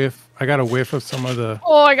got a whiff. I got a whiff of some of the,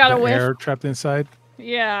 Oh, I got a the whiff. air trapped inside.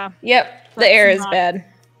 Yeah. Yep, the That's air is not- bad.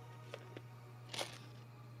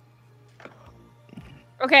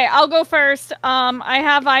 Okay, I'll go first. I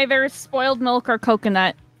have either spoiled milk or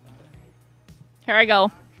coconut. Here I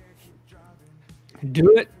go.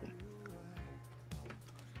 Do it.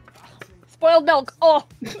 Spoiled milk. Oh.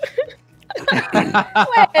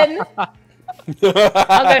 When?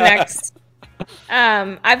 I'll go next.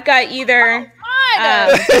 I've got either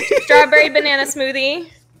strawberry banana smoothie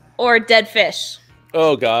or dead fish.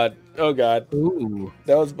 Oh god. Oh god. Ooh.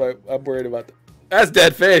 That was my. I'm worried about that. That's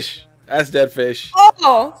dead fish. That's dead fish.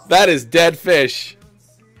 Oh, That is dead fish.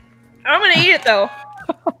 I'm gonna eat it though.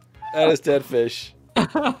 That is dead fish.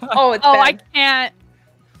 Oh, it's Oh, I bad. can't.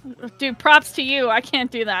 Dude, props to you. I can't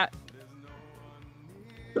do that.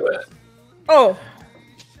 Oh,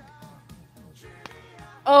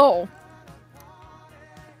 Oh.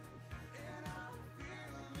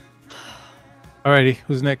 Alrighty,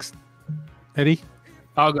 who's next? Eddie?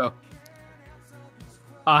 I'll go.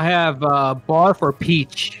 I have barf or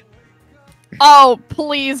peach. Oh,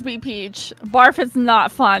 please be peach. Barf is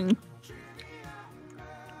not fun.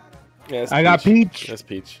 Yeah, that's I got peach. That's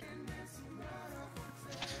peach.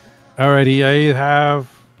 Alrighty, I have.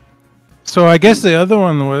 So I guess the other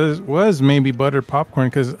one was maybe buttered popcorn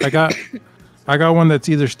because I got one that's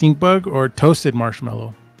either stink bug or toasted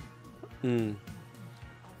marshmallow. Hmm.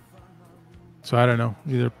 So I don't know,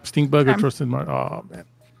 either stink bug or toasted marshmallow. Oh man,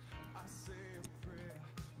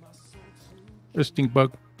 there's stink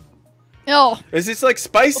bug. Oh. Is this like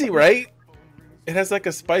spicy, right? It has like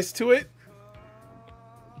a spice to it.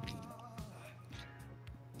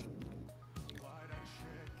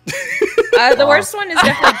 the worst one is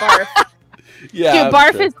definitely barf. Yeah, Dude,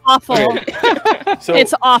 barf sure. is awful. Okay. So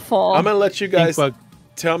It's awful. I'm gonna let you guys Stink bug.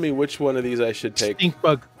 tell me which one of these I should take. Stink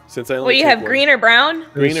bug. Since I only Well, you took have one. green or brown?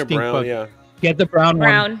 Green or Stink brown, bug. yeah. Get the brown one.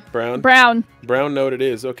 Brown. Brown? Brown. Brown note it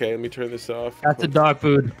is. Okay, let me turn this off. That's a dog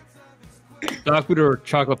food. Dog food or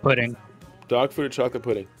chocolate pudding. Dog food or chocolate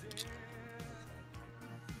pudding?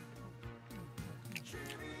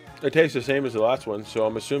 It tastes the same as the last one, so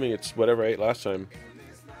I'm assuming it's whatever I ate last time.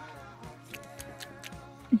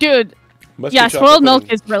 Dude. Must Yeah, be chocolate spoiled milk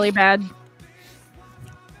pudding. is really bad.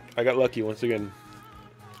 I got lucky once again,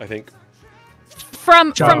 I think.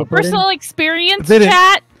 From Chocolate pudding? personal experience, They didn't-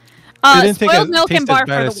 chat, It didn't spoiled milk taste and as barf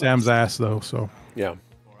bad are as the Sam's worst. ass though. So Yeah.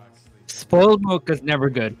 Spoiled milk is never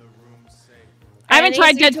good. I haven't And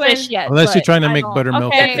tried easy dead to fish win. yet. unless you're but trying to I make don't-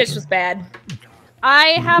 buttermilk. Okay. Dead fish was bad. I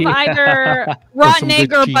have Yeah. either rotten some egg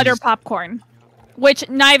good or butter cheese. popcorn. which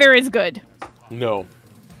neither is good. No.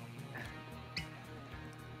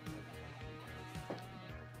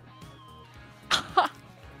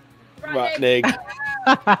 Rotten egg.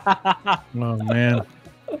 Oh man.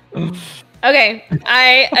 Okay,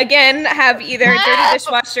 I again have either dirty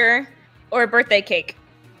dishwasher or birthday cake.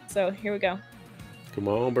 So here we go. Come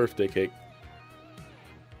on, birthday cake.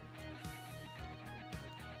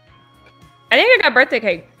 I think I got birthday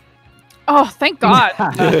cake. Oh, thank God.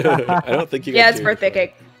 I don't think you got Yeah, it's birthday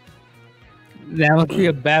cake. That must be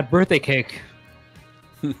a bad birthday cake.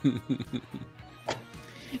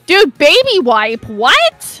 Dude, baby wipe.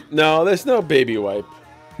 What? No, there's no baby wipe.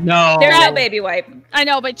 No. There's no baby wipe. I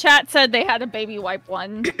know, but chat said they had a baby wipe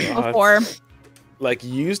one before. Like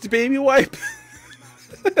used baby wipe?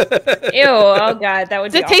 Ew, oh God, that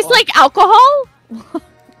would Does be it taste awful. like alcohol? All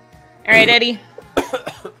right, Eddie.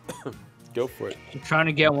 Go for it. I'm trying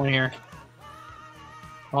to get one here.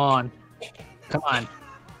 On. Come on.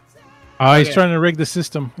 Oh, he's Okay. trying to rig the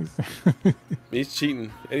system. He's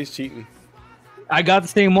cheating. Eddie's cheating. I got the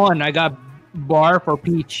same one. I got barf or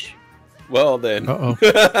peach. Well then. Uh-oh.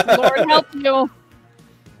 Lord help you.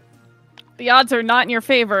 The odds are not in your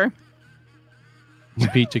favor.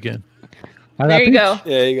 Peach again. There you go.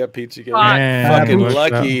 Yeah, you got peach again. Man, Fucking what's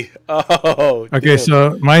lucky. Oh. Okay, damn.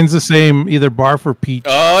 so mine's the same, either barf or peach.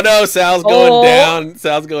 Oh no, Sal's going down.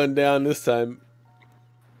 Sal's going down this time.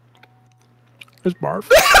 There's barf.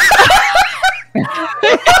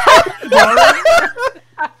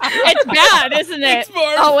 It's bad, isn't it? It's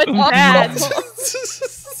barf. Oh, it's bad.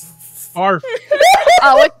 Barf.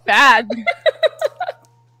 Oh, it's bad.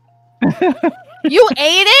 You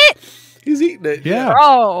ate it? He's eating it. Yeah.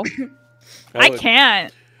 Bro, I would-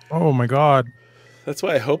 can't. Oh my god. That's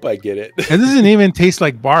why I hope I get it. It doesn't even taste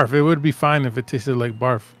like barf. It would be fine if it tasted like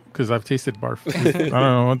barf, because I've tasted barf. I don't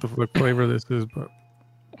know what the fuck flavor this is, but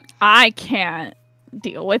I can't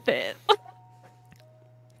deal with it.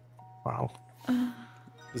 wow.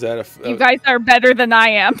 Is that You guys are better than I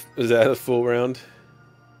am. is that a full round?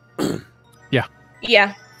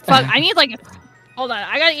 Yeah. Fuck, I need like a... Hold on,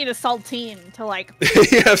 I gotta eat a saltine to like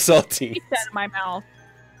You have saltine. keep that in my mouth.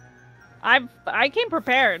 I came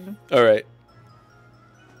prepared. All right.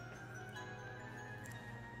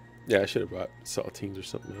 Yeah, I should have brought saltines or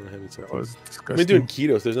something. I don't have any That was saltines. disgusting. I've been doing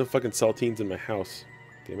ketos. There's no fucking saltines in my house.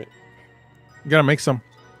 Damn it. You gotta make some.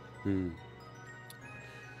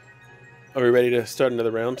 Are we ready to start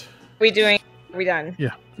another round? We done?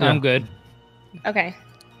 Yeah. I'm good. Okay.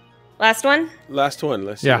 Last one? Last one.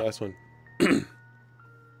 Let's Yeah. do the last one.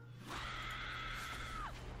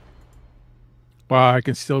 Wow, I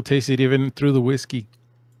can still taste it even through the whiskey.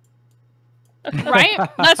 Right?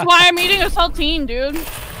 That's why I'm eating a saltine, dude.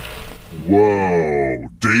 Whoa,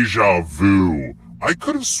 deja vu. I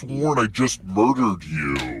could have sworn I just murdered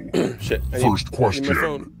you. Shit. I First need my question.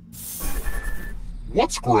 phone.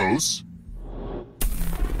 What's gross?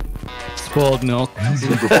 Spoiled milk. Use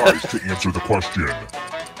your device to answer the question.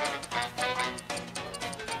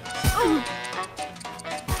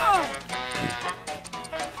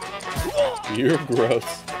 You're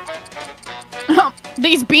gross.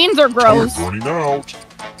 These beans are gross. Time's running out.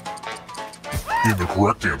 And the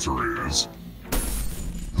correct answer is...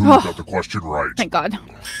 Who got the question right? Thank God.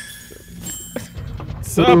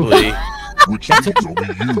 Subly. Which means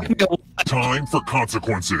only you. Time for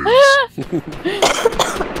consequences.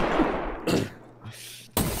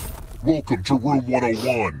 Welcome to room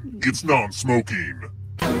 101. It's non-smoking.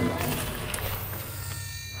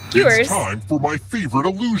 Yours. It's time for my favorite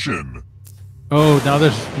illusion. Oh, now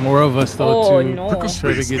there's more of us though Oh, too. no. Pick a Try to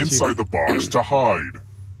space get you. inside the box to hide.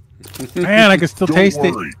 Man, I can still Don't taste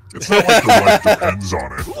worry. It's not like your life depends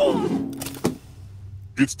on it.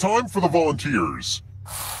 It's time for the volunteers.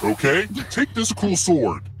 Okay, take this cool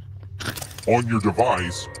sword. On your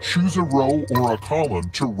device, choose a row or a column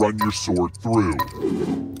to run your sword through.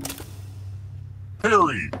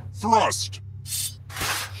 Parry, thrust.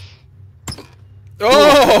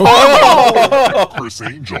 Oh! Chris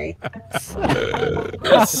Angel.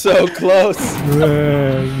 That's so close.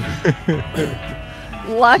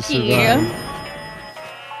 Lucky.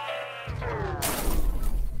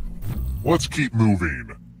 Let's keep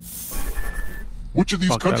moving. Which of these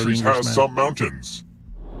Fuck that countries English has man. some mountains?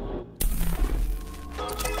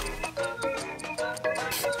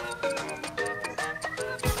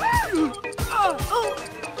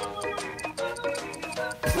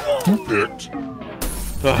 Who picked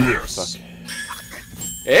this?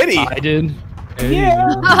 Eddie. I did.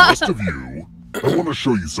 The rest of you, I want to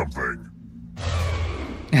show you something.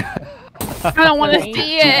 I don't want to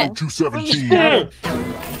see it. 217.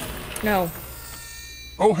 No.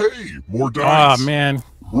 Oh hey, more Ah dice. man.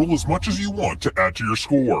 Roll as much as you want to add to your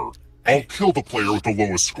score. I'll kill the player with the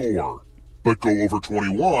lowest score. But go over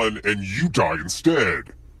 21 and you die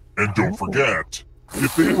instead. And don't forget,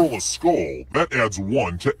 if they roll a skull, that adds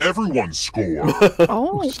 1 to everyone's score.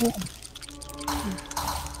 Oh.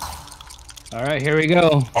 Alright, here we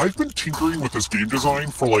go. I've been tinkering with this game design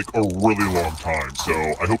for like a really long time, so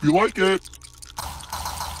I hope you like it.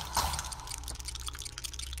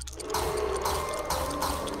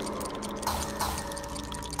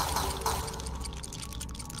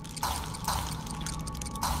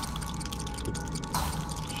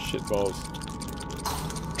 Shitballs.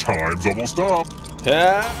 Time's almost up.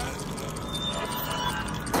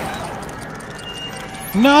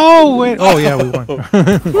 No, wait. Oh, yeah, we won.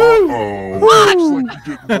 Uh-oh. Looks like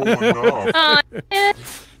you didn't roll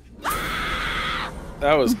enough.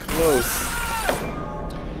 That was close.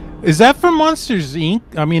 Is that from Monsters Inc?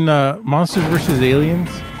 I mean, Monsters vs. Aliens?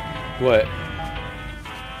 What?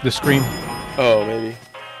 The Scream. Oh, maybe.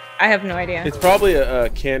 I have no idea. It's probably a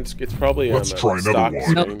canned. It's probably Let's try another stock one.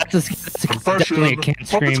 Scream. No, that's definitely a canned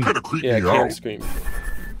Puppets Scream. kind of creep Yeah, me canned out. Scream.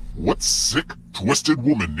 What sick, twisted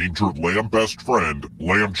woman named her lamb best friend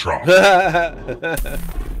Lamb Chop?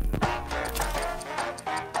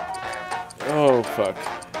 Oh, fuck.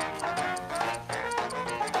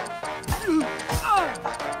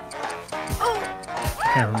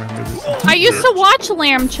 Can't remember this. I used to watch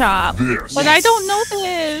Lamb Chop, This. but I don't know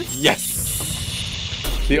this.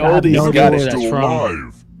 Yes! The I have no oldies idea got where it. that's Still from.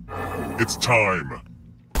 alive. It's time.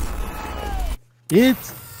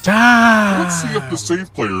 It's time. Let's see if the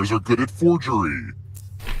safe players are good at forgery.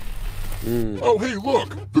 Oh, hey,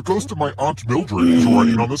 look! The ghost of my Aunt Mildred is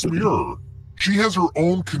writing on this mirror. She has her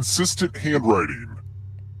own consistent handwriting.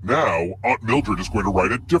 Now, Aunt Mildred is going to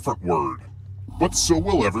write a different word. But so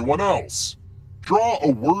will everyone else. Draw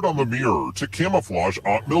a word on the mirror to camouflage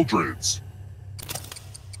Aunt Mildred's.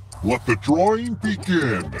 Let the drawing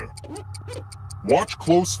begin. Watch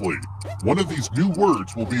closely. One of these new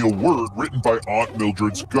words will be a word written by Aunt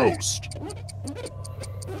Mildred's ghost.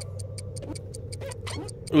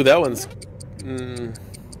 Ooh, that one's...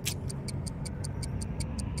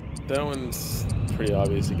 That one's pretty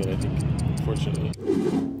obvious again, I think, unfortunately.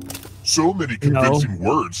 So many convincing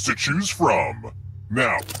words to choose from.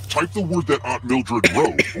 Now, type the word that Aunt Mildred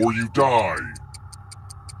wrote, or you die.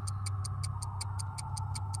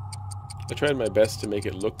 I tried my best to make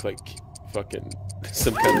it look like fucking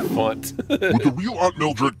some kind of font. Would the real Aunt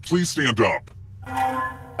Mildred please stand up?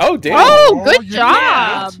 Oh, damn! Oh, good you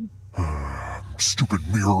job! Stupid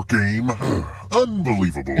mirror game.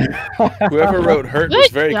 Unbelievable. Whoever wrote "hurt" was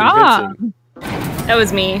Good very job. convincing. That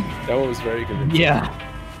was me. That one was very convincing. Yeah.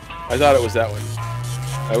 I thought it was that one.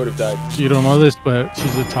 I would have died. You don't know this, but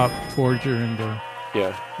she's a top forger in the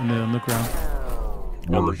Yeah. underground.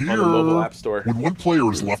 We're On the here. mobile app store. When one player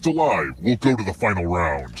is left alive, we'll go to the final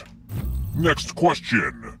round. Next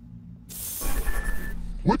question.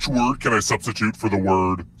 Which word can I substitute for the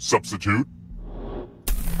word substitute?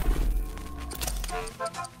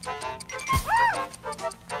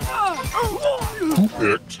 Who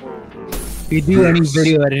picked? If you do any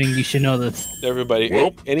video editing, you should know this. Everybody,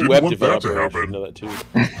 Well, any didn't web want that to developer should happen. know that too.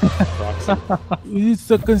 Proxy. It's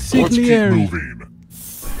a Let's keep consigliere. moving.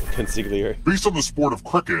 Consigliere. Based on the sport of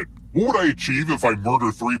cricket, what would I achieve if I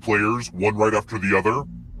murder 3 players, one right after the other?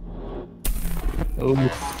 Oh.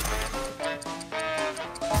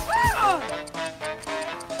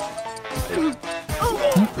 Who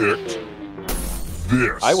picked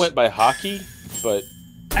this? I went by hockey, but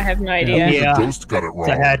I have no idea. Yeah. The ghost got it wrong.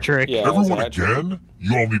 It's a hat trick. yeah. it was a Everyone hat trick. again?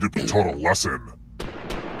 You all need to be taught a lesson.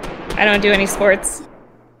 I don't do any sports.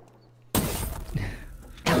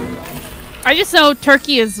 I just know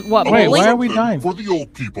Turkey is what, Wait, bowling? why are we Something dying? For the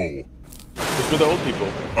old people. It's for the old people.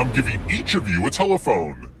 I'm giving each of you a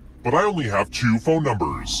telephone, but I only have 2 phone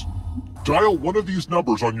numbers. Dial one of these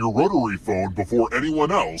numbers on your rotary phone before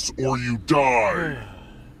anyone else, or you die.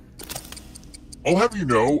 I'll have you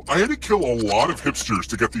know, I had to kill a lot of hipsters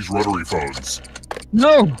to get these rotary phones.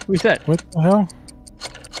 No! Reset. What the hell?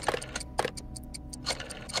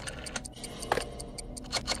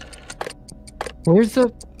 Where's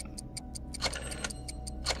the...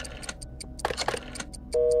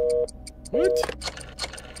 What?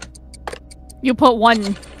 You put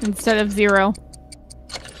 1 instead of 0.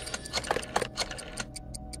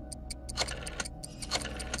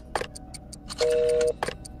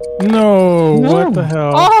 No, what the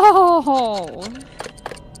hell? Oh!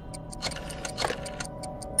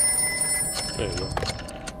 There you go.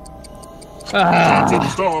 Don't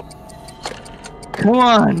stop. Come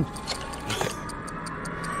on!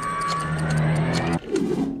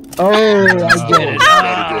 Oh, I get it.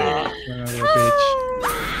 Gotta go. Son of a bitch.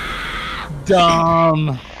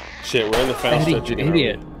 Dumb. Shit, we're in the final stretch again.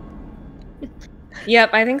 Idiot.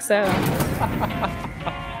 Yep, I think so.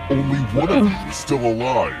 Only one of you is still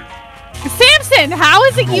alive. Samson, how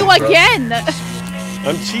is it you again?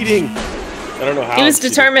 I'm cheating. I don't know how. He was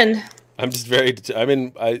determined. I'm just very. I'm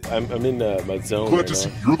in my zone. Glad to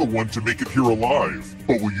see you're the one to make it here alive.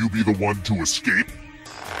 But will you be the one to escape?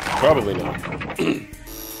 Probably not.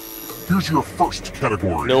 Here's your first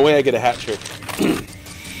category. No way I get a hat trick.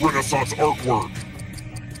 Renaissance artwork.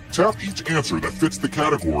 Tap each answer that fits the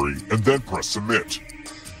category and then press submit.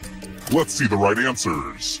 Let's see the right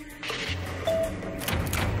answers.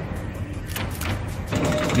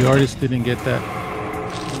 The artist didn't get that.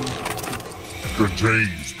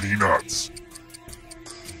 Contains peanuts.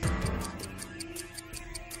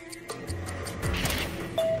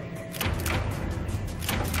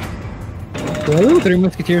 Really? Three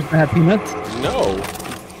Musketeers that have peanuts? No.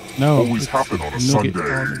 No. Always happen on a Sunday.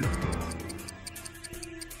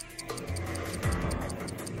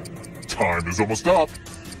 Time is almost up.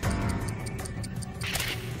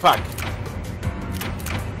 Fuck.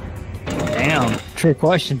 Damn. Trick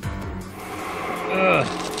question. Ugh.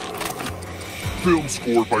 Film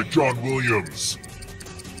score by John Williams.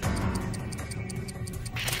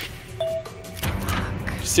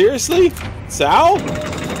 Seriously? Sal?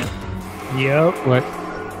 Yep. What?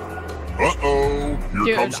 Uh-oh. Here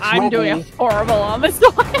Dude, comes I'm trouble. doing horrible on this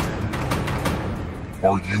one.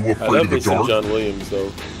 Are you I afraid love of the me some dark? John Williams though.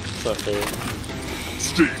 It's not fair.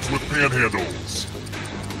 States with panhandles.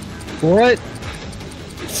 What?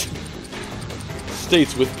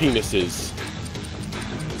 States with penises.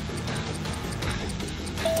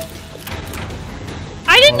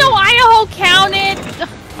 I didn't know Idaho counted.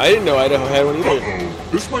 I didn't know Idaho had one either. Uh-oh.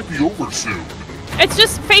 This might be over soon. It's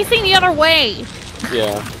just facing the other way.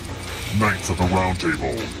 Yeah. Knights of the Round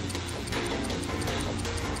Table.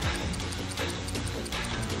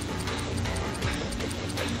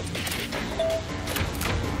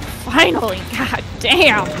 Finally, god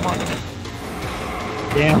damn.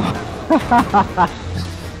 Damn.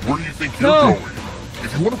 Where do you think you're going?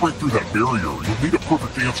 If you want to break through that barrier, you'll need a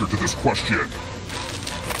perfect answer to this question.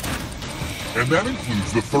 And that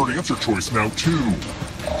includes the third answer choice now, too.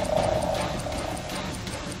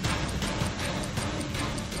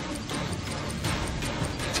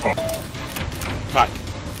 Fuck.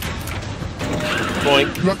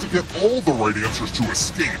 Boink. You have to get all the right answers to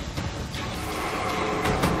escape.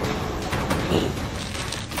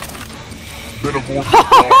 Metamorphic.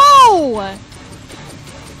 Oh!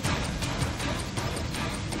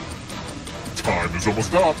 Time is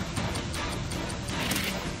almost up.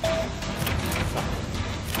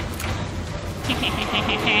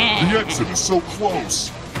 The exit is so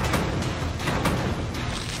close.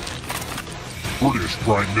 British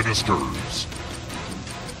Prime Ministers.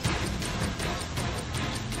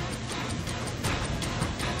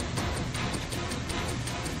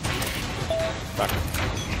 Fuck.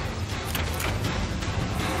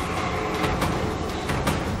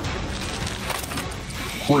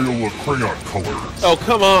 Crayola crayon colors. Oh,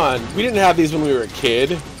 come on. We didn't have these when we were a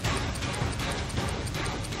kid.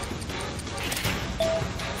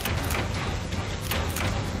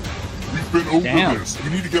 We've been over this. You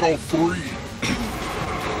need to get all three.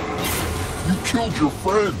 You killed your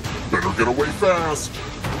friend. Better get away fast.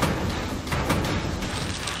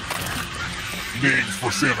 Names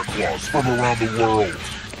for Santa Claus from around the world.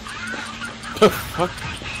 Fuck.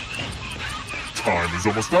 Time is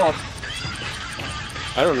almost up.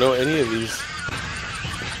 I don't know any of these.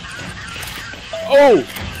 Oh!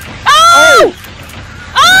 Oh!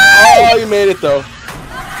 Oh, you made it though.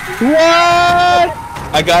 What?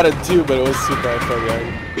 I got it too, but it was too bad for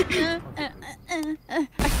you. I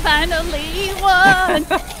finally won.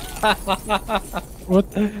 What?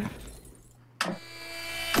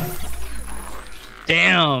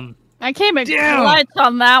 Damn. I came in clutch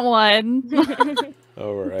on that one.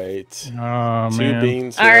 All right. Oh, Two man.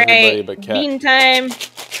 beans for All everybody right, but Cat. bean time.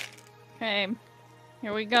 Okay,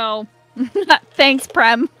 here we go. Thanks,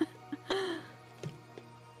 Prem.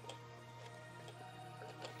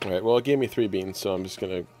 All right. Well, it gave me 3 beans, so I'm just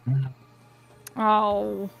gonna.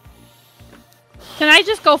 Oh. Can I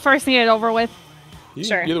just go first and get it over with?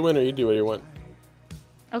 Sure. You're the winner. You do what you want.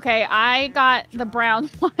 Okay, I got the brown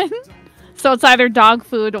one. So it's either dog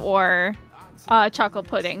food or chocolate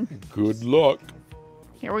pudding. Good luck.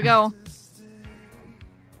 Here we go.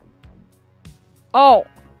 Oh.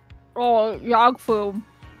 Oh, dog food.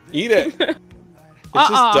 Eat it. It's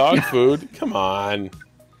just dog food. Come on.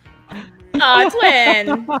 Aw,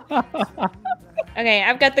 twin. Okay,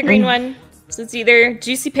 I've got the green one. So it's either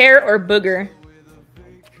juicy pear or booger.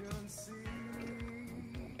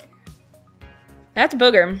 That's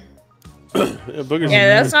booger.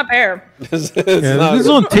 Yeah, that's not pear. This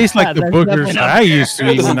don't taste like the boogers I used to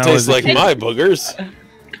eat when I was taste like my boogers.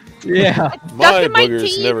 Yeah. My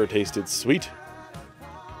boogers never tasted sweet.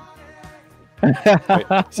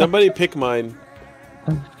 Right, somebody pick mine.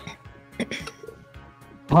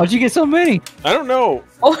 How'd you get so many? I don't know.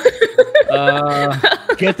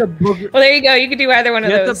 Get the booger. Well, there you go. You could do either one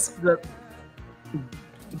of those.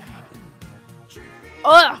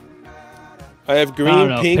 Ugh. I have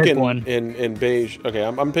green, pink, one. and beige. Okay,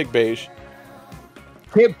 I'm gonna pick beige.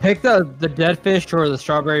 Pick the dead fish or the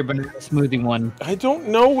strawberry banana smoothie one. I don't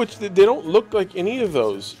know which. They don't look like any of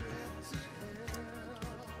those.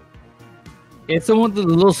 It's the one with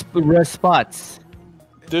the little red spots.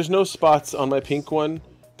 There's no spots on my pink one.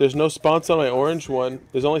 There's no spots on my orange one.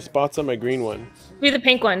 There's only spots on my green one. Do the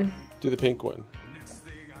pink one. Do the pink one.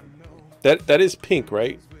 That is pink,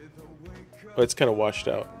 right? Oh, it's kind of washed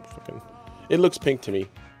out. Fucking. It looks pink to me.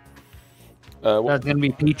 That's gonna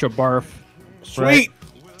be peach or barf. Sweet.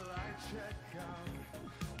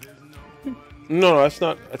 Right? No, that's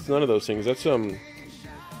not. That's none of those things. That's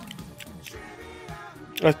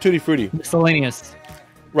That's Tutti Frutti. Miscellaneous.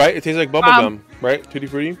 Right? It tastes like bubble gum, right? Tutti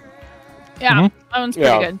Frutti. Yeah, that one's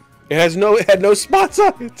pretty good. It had no spots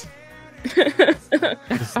on it.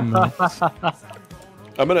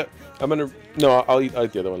 I'm gonna. No, I'll eat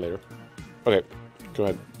the other one later. Okay, go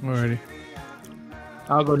ahead. Alrighty.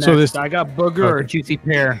 I'll go next. I got booger or juicy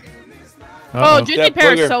pear. Oh, juicy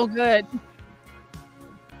pear is so good.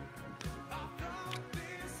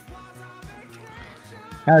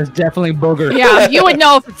 That's definitely booger. Yeah, you would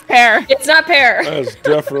know if it's pear. It's not pear. That's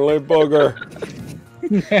definitely booger.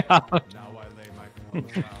 Yeah.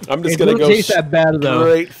 I'm just gonna go taste that bad, though.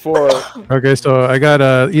 straight for. Okay, so I got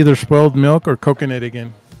either spoiled milk or coconut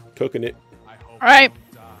again. Coconut. All right.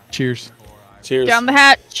 Cheers. Cheers. Down the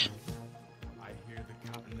hatch.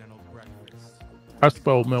 That's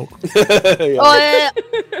spoiled milk.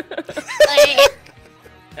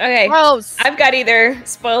 Okay. Gross. I've got either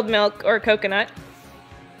spoiled milk or coconut.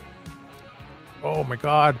 Oh my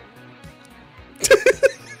god.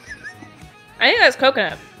 I think that's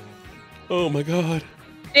coconut. Oh my god.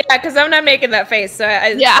 Yeah, because I'm not making that face, so I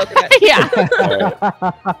yeah. Yeah.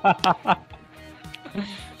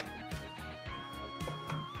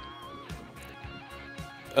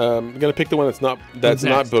 I'm gonna pick the one that's not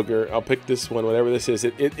booger. I'll pick this one, whatever this is.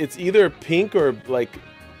 It's either pink or like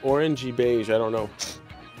orangey beige. I don't know.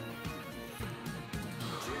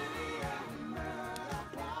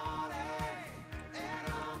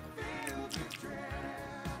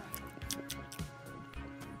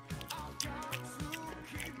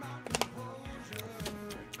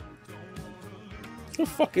 What the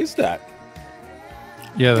fuck is that?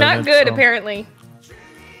 Yeah, not good apparently.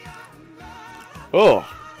 Oh.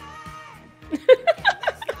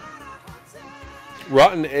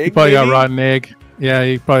 Rotten egg. You probably got rotten egg. Yeah,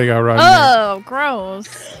 you probably got rotten egg. Oh,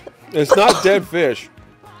 gross. It's not dead fish.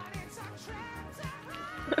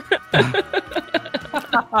 I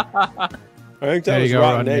think that was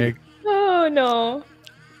rotten egg. Oh no.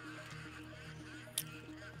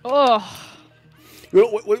 Oh.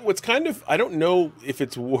 What's kind of, I don't know if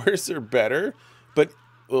it's worse or better, but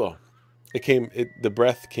the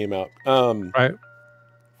breath came out. Right.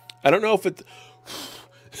 I don't know if it's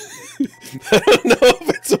I don't know if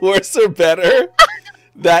it's worse or better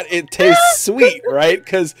that it tastes sweet, right?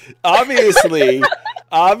 Because obviously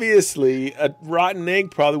a rotten egg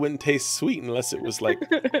probably wouldn't taste sweet unless it was like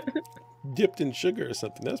dipped in sugar or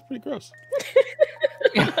something. That's pretty gross.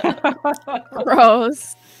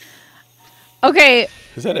 Gross. Okay.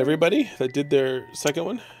 Is that everybody that did their second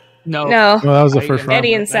one? No. No. Well, that was the first round.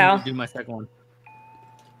 Eddie and Sal. Do my second one.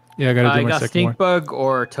 Yeah, I gotta do my second one. I got stink bug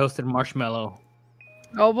or toasted marshmallow.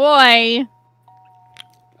 Oh boy.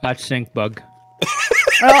 That's stink bug.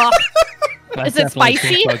 Is it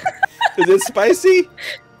spicy? Is it spicy?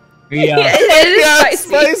 Yeah. It is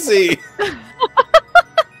spicy.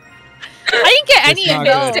 I didn't get any of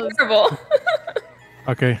those. It's terrible.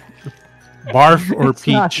 Okay. Barf or It's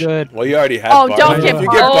not peach? good. Well, you already had Oh, barf. don't get If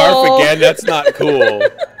you get barf again, that's not cool.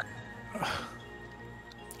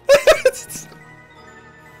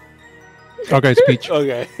 Okay, it's peach.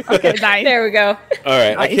 Okay. Okay, nice. There we go. All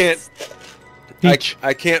right. Nice.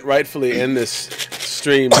 I can't rightfully end this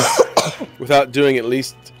stream without doing at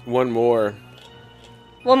least one more.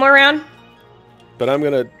 One more round? But I'm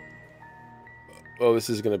gonna. Oh, this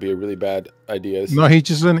is gonna be a really bad idea. No, he's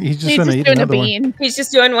just gonna eat doing another a one. bean. He's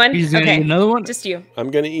just doing one? He's gonna eat another one? Just you.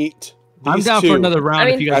 I'm gonna eat. I'm these down two for another round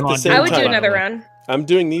if you guys at the want. same I would do time. another round. I'm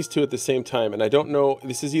doing these two at the same time, and I don't know.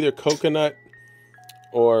 This is either coconut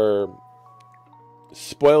or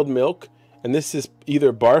spoiled milk, And this is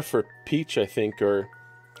either barf or peach, I think, or...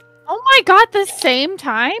 Oh my god, the same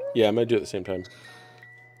time? Yeah, I'm gonna do it at the same time.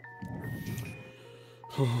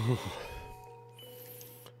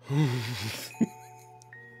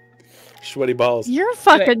 Sweaty balls. You're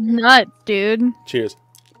fucking nuts, dude. Cheers.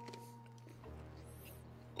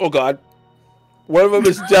 Oh god. One of them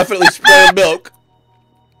is definitely spoiled milk.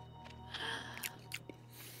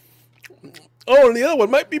 Oh, and the other one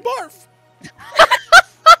might be barf.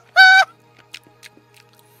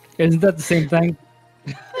 Isn't that the same thing?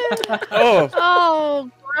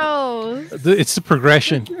 Oh, gross. It's the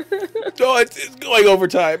progression. Oh, it's going over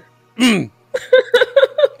time. Dude,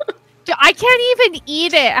 I can't even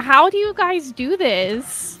eat it. How do you guys do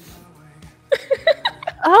this?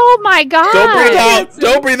 Oh my god. Don't breathe out.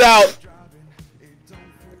 Don't breathe out.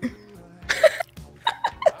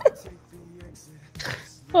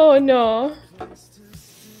 Oh no.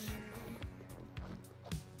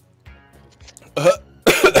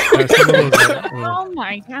 Oh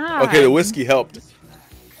my god. Okay, the whiskey helped.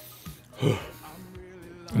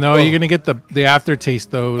 No, you're gonna get the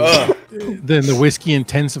aftertaste though. Then the whiskey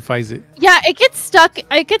intensifies it. Yeah, it gets stuck.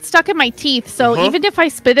 It gets stuck in my teeth. So even if I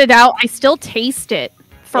spit it out, I still taste it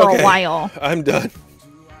for a while. I'm done.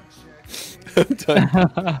 I'm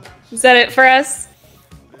done. Is that it for us?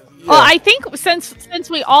 Yeah. Well, I think since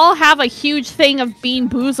we all have a huge thing of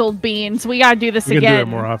Beanboozled beans, we gotta do this We again. can do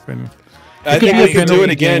it more often. I think we can do it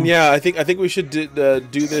again. Yeah, I think we should do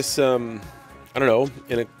this. I don't know,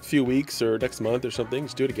 in a few weeks or next month or something.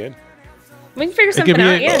 Just do it again. We can figure something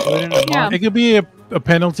out. Yeah. It could be a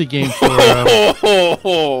penalty game for.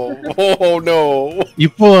 Oh no! You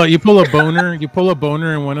pull a boner. You pull a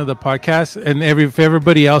boner in one of the podcasts, and if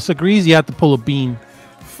everybody else agrees, you have to pull a bean.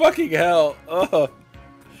 Fucking hell!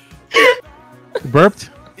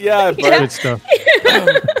 Burped? Yeah, I burped. Good stuff.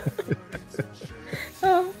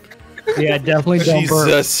 Yeah, definitely don't burp.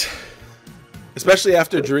 Jesus. Especially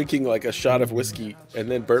after drinking like a shot of whiskey and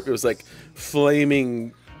then burp, it was like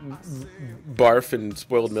flaming barf and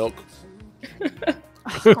spoiled milk.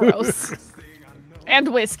 Gross.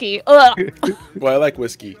 And whiskey. Ugh. Well, I like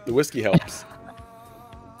whiskey. The whiskey helps.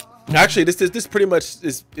 Actually, this pretty much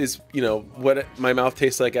is you know what my mouth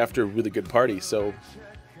tastes like after a really good party. So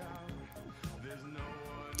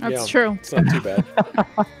That's true. It's not too bad.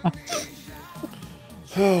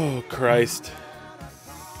 Oh Christ.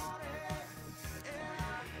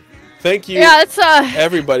 Thank you,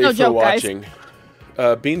 everybody, no for joke, watching.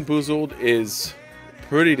 Beanboozled is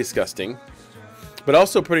pretty disgusting, but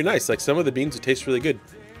also pretty nice. Like some of the beans, it tastes really good.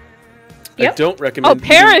 Yep. I don't recommend. Oh,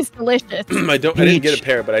 pear is delicious. I didn't get a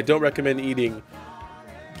pear, but I don't recommend eating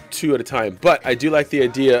 2 at a time. But I do like the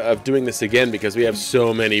idea of doing this again because we have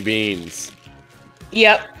so many beans.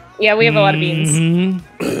 Yep. Yeah, we have a lot of beans.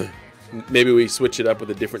 Maybe we switch it up with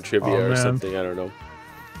a different trivia or man. something. I don't know.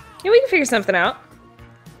 Yeah, we can figure something out.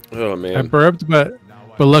 Oh I man. burped, but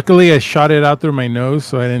luckily I shot it out through my nose,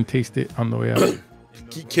 so I didn't taste it on the way out.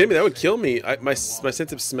 You kidding me? That would kill me. My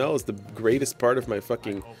sense of smell is the greatest part of my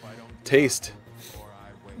fucking taste.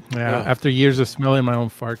 Yeah, after years of smelling my own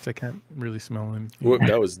farts, I can't really smell them. Whoop,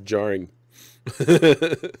 that was jarring.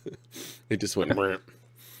 It just went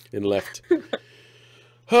and left.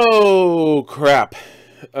 Oh crap!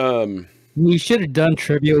 We should have done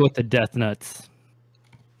trivia with the Death Nuts.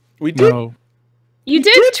 We did. No. You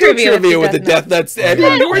did trivia with the Death Nuts. Eddie,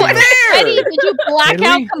 you were there. Eddie, did you black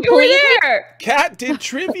out You were completely? there. Kat did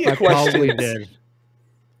trivia I probably questions.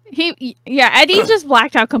 did. Eddie just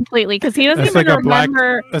blacked out completely because he doesn't That's even like a black.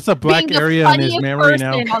 remember That's a black being the area in his funniest memory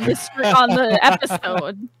now. person on the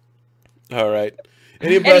episode. All right.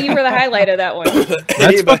 Eddie, you were the highlight of that one.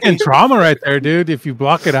 That's fucking trauma right there, dude. If you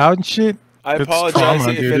block it out and shit. I that's apologize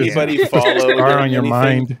trauma, if dude. anybody followed Scar on your anything,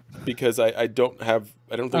 mind. because I don't think I'm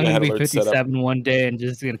I gonna had be alerts set up. 57 one day and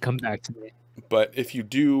just gonna come back to me. But if you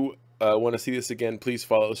do want to see this again, please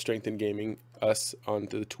follow Strength in Gaming us on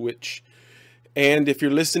the Twitch. And if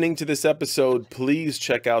you're listening to this episode, please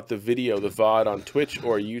check out the video, the VOD on Twitch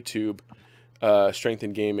or YouTube, Strength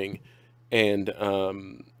in Gaming. And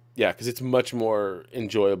yeah, because it's much more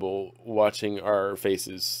enjoyable watching our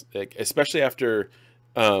faces, like, especially after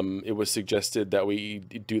it was suggested that we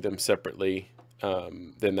do them separately.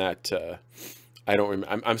 Then that I don't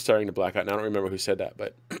remember. I'm starting to black out, and I don't remember who said that,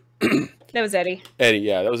 but That was Eddie. Eddie,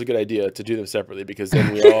 yeah, that was a good idea to do them separately because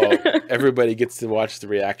then everybody gets to watch the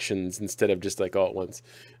reactions instead of just like all at once.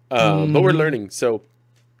 But we're learning, so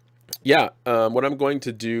yeah. What I'm going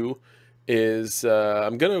to do is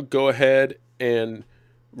I'm gonna go ahead and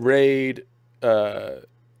raid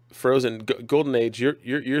Frozen Golden Age.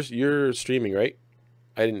 You're streaming, right?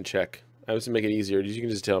 I didn't check. I was to make it easier. You can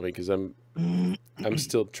just tell me because I'm I'm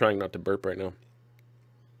still trying not to burp right now.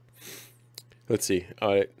 Let's see.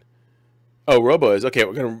 All right. Oh, Robo is okay.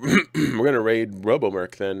 We're gonna raid Robo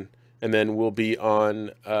Merc then, and then we'll be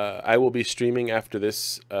on. I will be streaming after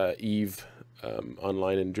this Eve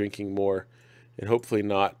online and drinking more, and hopefully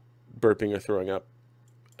not burping or throwing up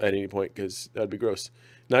at any point because that'd be gross.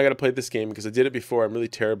 Now I got to play this game because I did it before. I'm really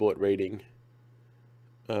terrible at raiding.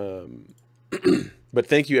 But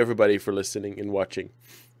thank you everybody for listening and watching.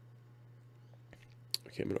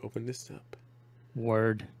 Okay, I'm gonna open this up.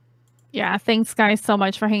 Word. Yeah, thanks guys so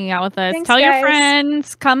much for hanging out with us. Thanks, Tell your guys.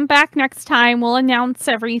 friends, come back next time. We'll announce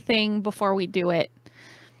everything before we do it.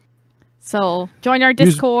 So join our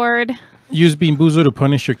Discord. Use Beanboozled to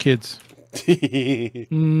punish your kids.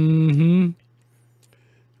 Mm-hmm.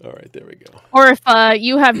 All right, there we go. Or if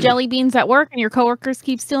you have jelly beans at work and your coworkers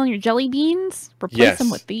keep stealing your jelly beans, replace them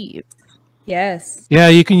with these. Yes. Yeah,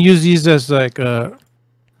 you can use these as like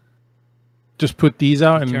just put these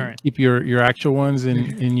out and keep your actual ones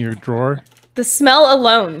in your drawer. The smell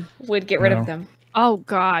alone would get rid of them. Oh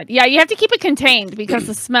God, yeah, you have to keep it contained because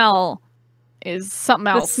the smell is something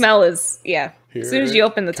else. The smell is Here as soon as you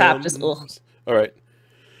open the top, just ugh. All right.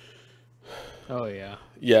 Oh yeah.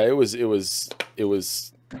 Yeah, it was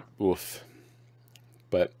oof.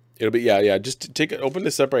 But it'll be yeah. Just take it. Open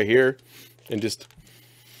this up right here, and just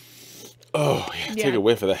take a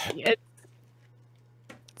whiff of that. It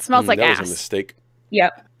smells like that ass. was a mistake.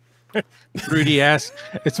 Yep. Fruity ass.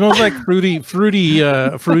 It smells like fruity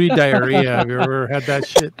diarrhea. Have you ever had that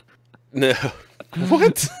shit? No.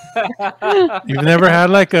 What? You've never had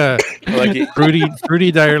like a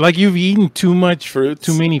fruity diarrhea? Like you've eaten too much fruit,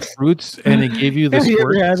 too many fruits, and it gave you the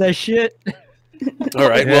squirt. Yeah, that shit. All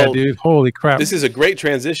right, yeah, well, dude, holy crap! This is a great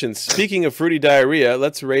transition. Speaking of fruity diarrhea,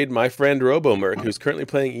 let's raid my friend RoboMerc, who's currently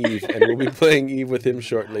playing Eve, and we'll be playing Eve with him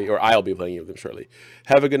shortly, or I'll be playing Eve with him shortly.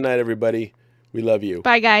 Have a good night, everybody. We love you.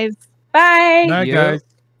 Bye, guys. Bye. Night, guys.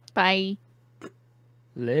 Bye.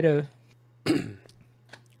 Later. Did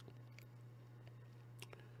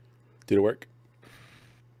it work?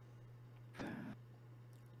 I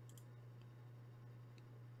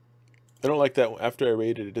don't like that. After I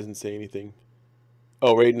raided, it doesn't say anything.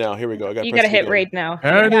 Oh, raid now. Here we go. You gotta hit raid now.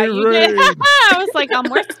 Yeah, you did. I was like,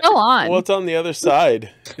 we're still on. Well, it's on the other side.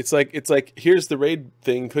 It's like here's the raid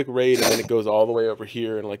thing. Click raid, and then it goes all the way over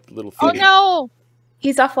here, and like the little thing. Oh no,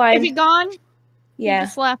 he's offline. Is he gone? Yeah, he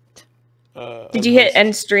just left. Did you hit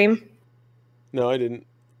end stream? No, I didn't.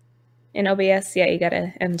 In OBS, yeah, you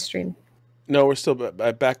gotta end stream. No, we're still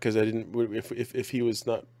back because I didn't. If he was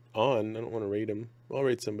not on, I don't want to raid him. I'll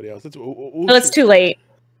raid somebody else. Well, it's too late.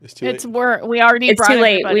 It's too late. We already. It's too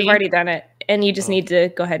late. Everybody. We've already done it, and you just need to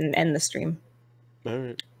go ahead and end the stream. All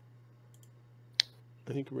right.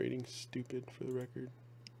 I think raiding's stupid for the record.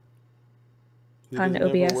 On It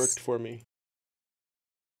OBS. never worked for me.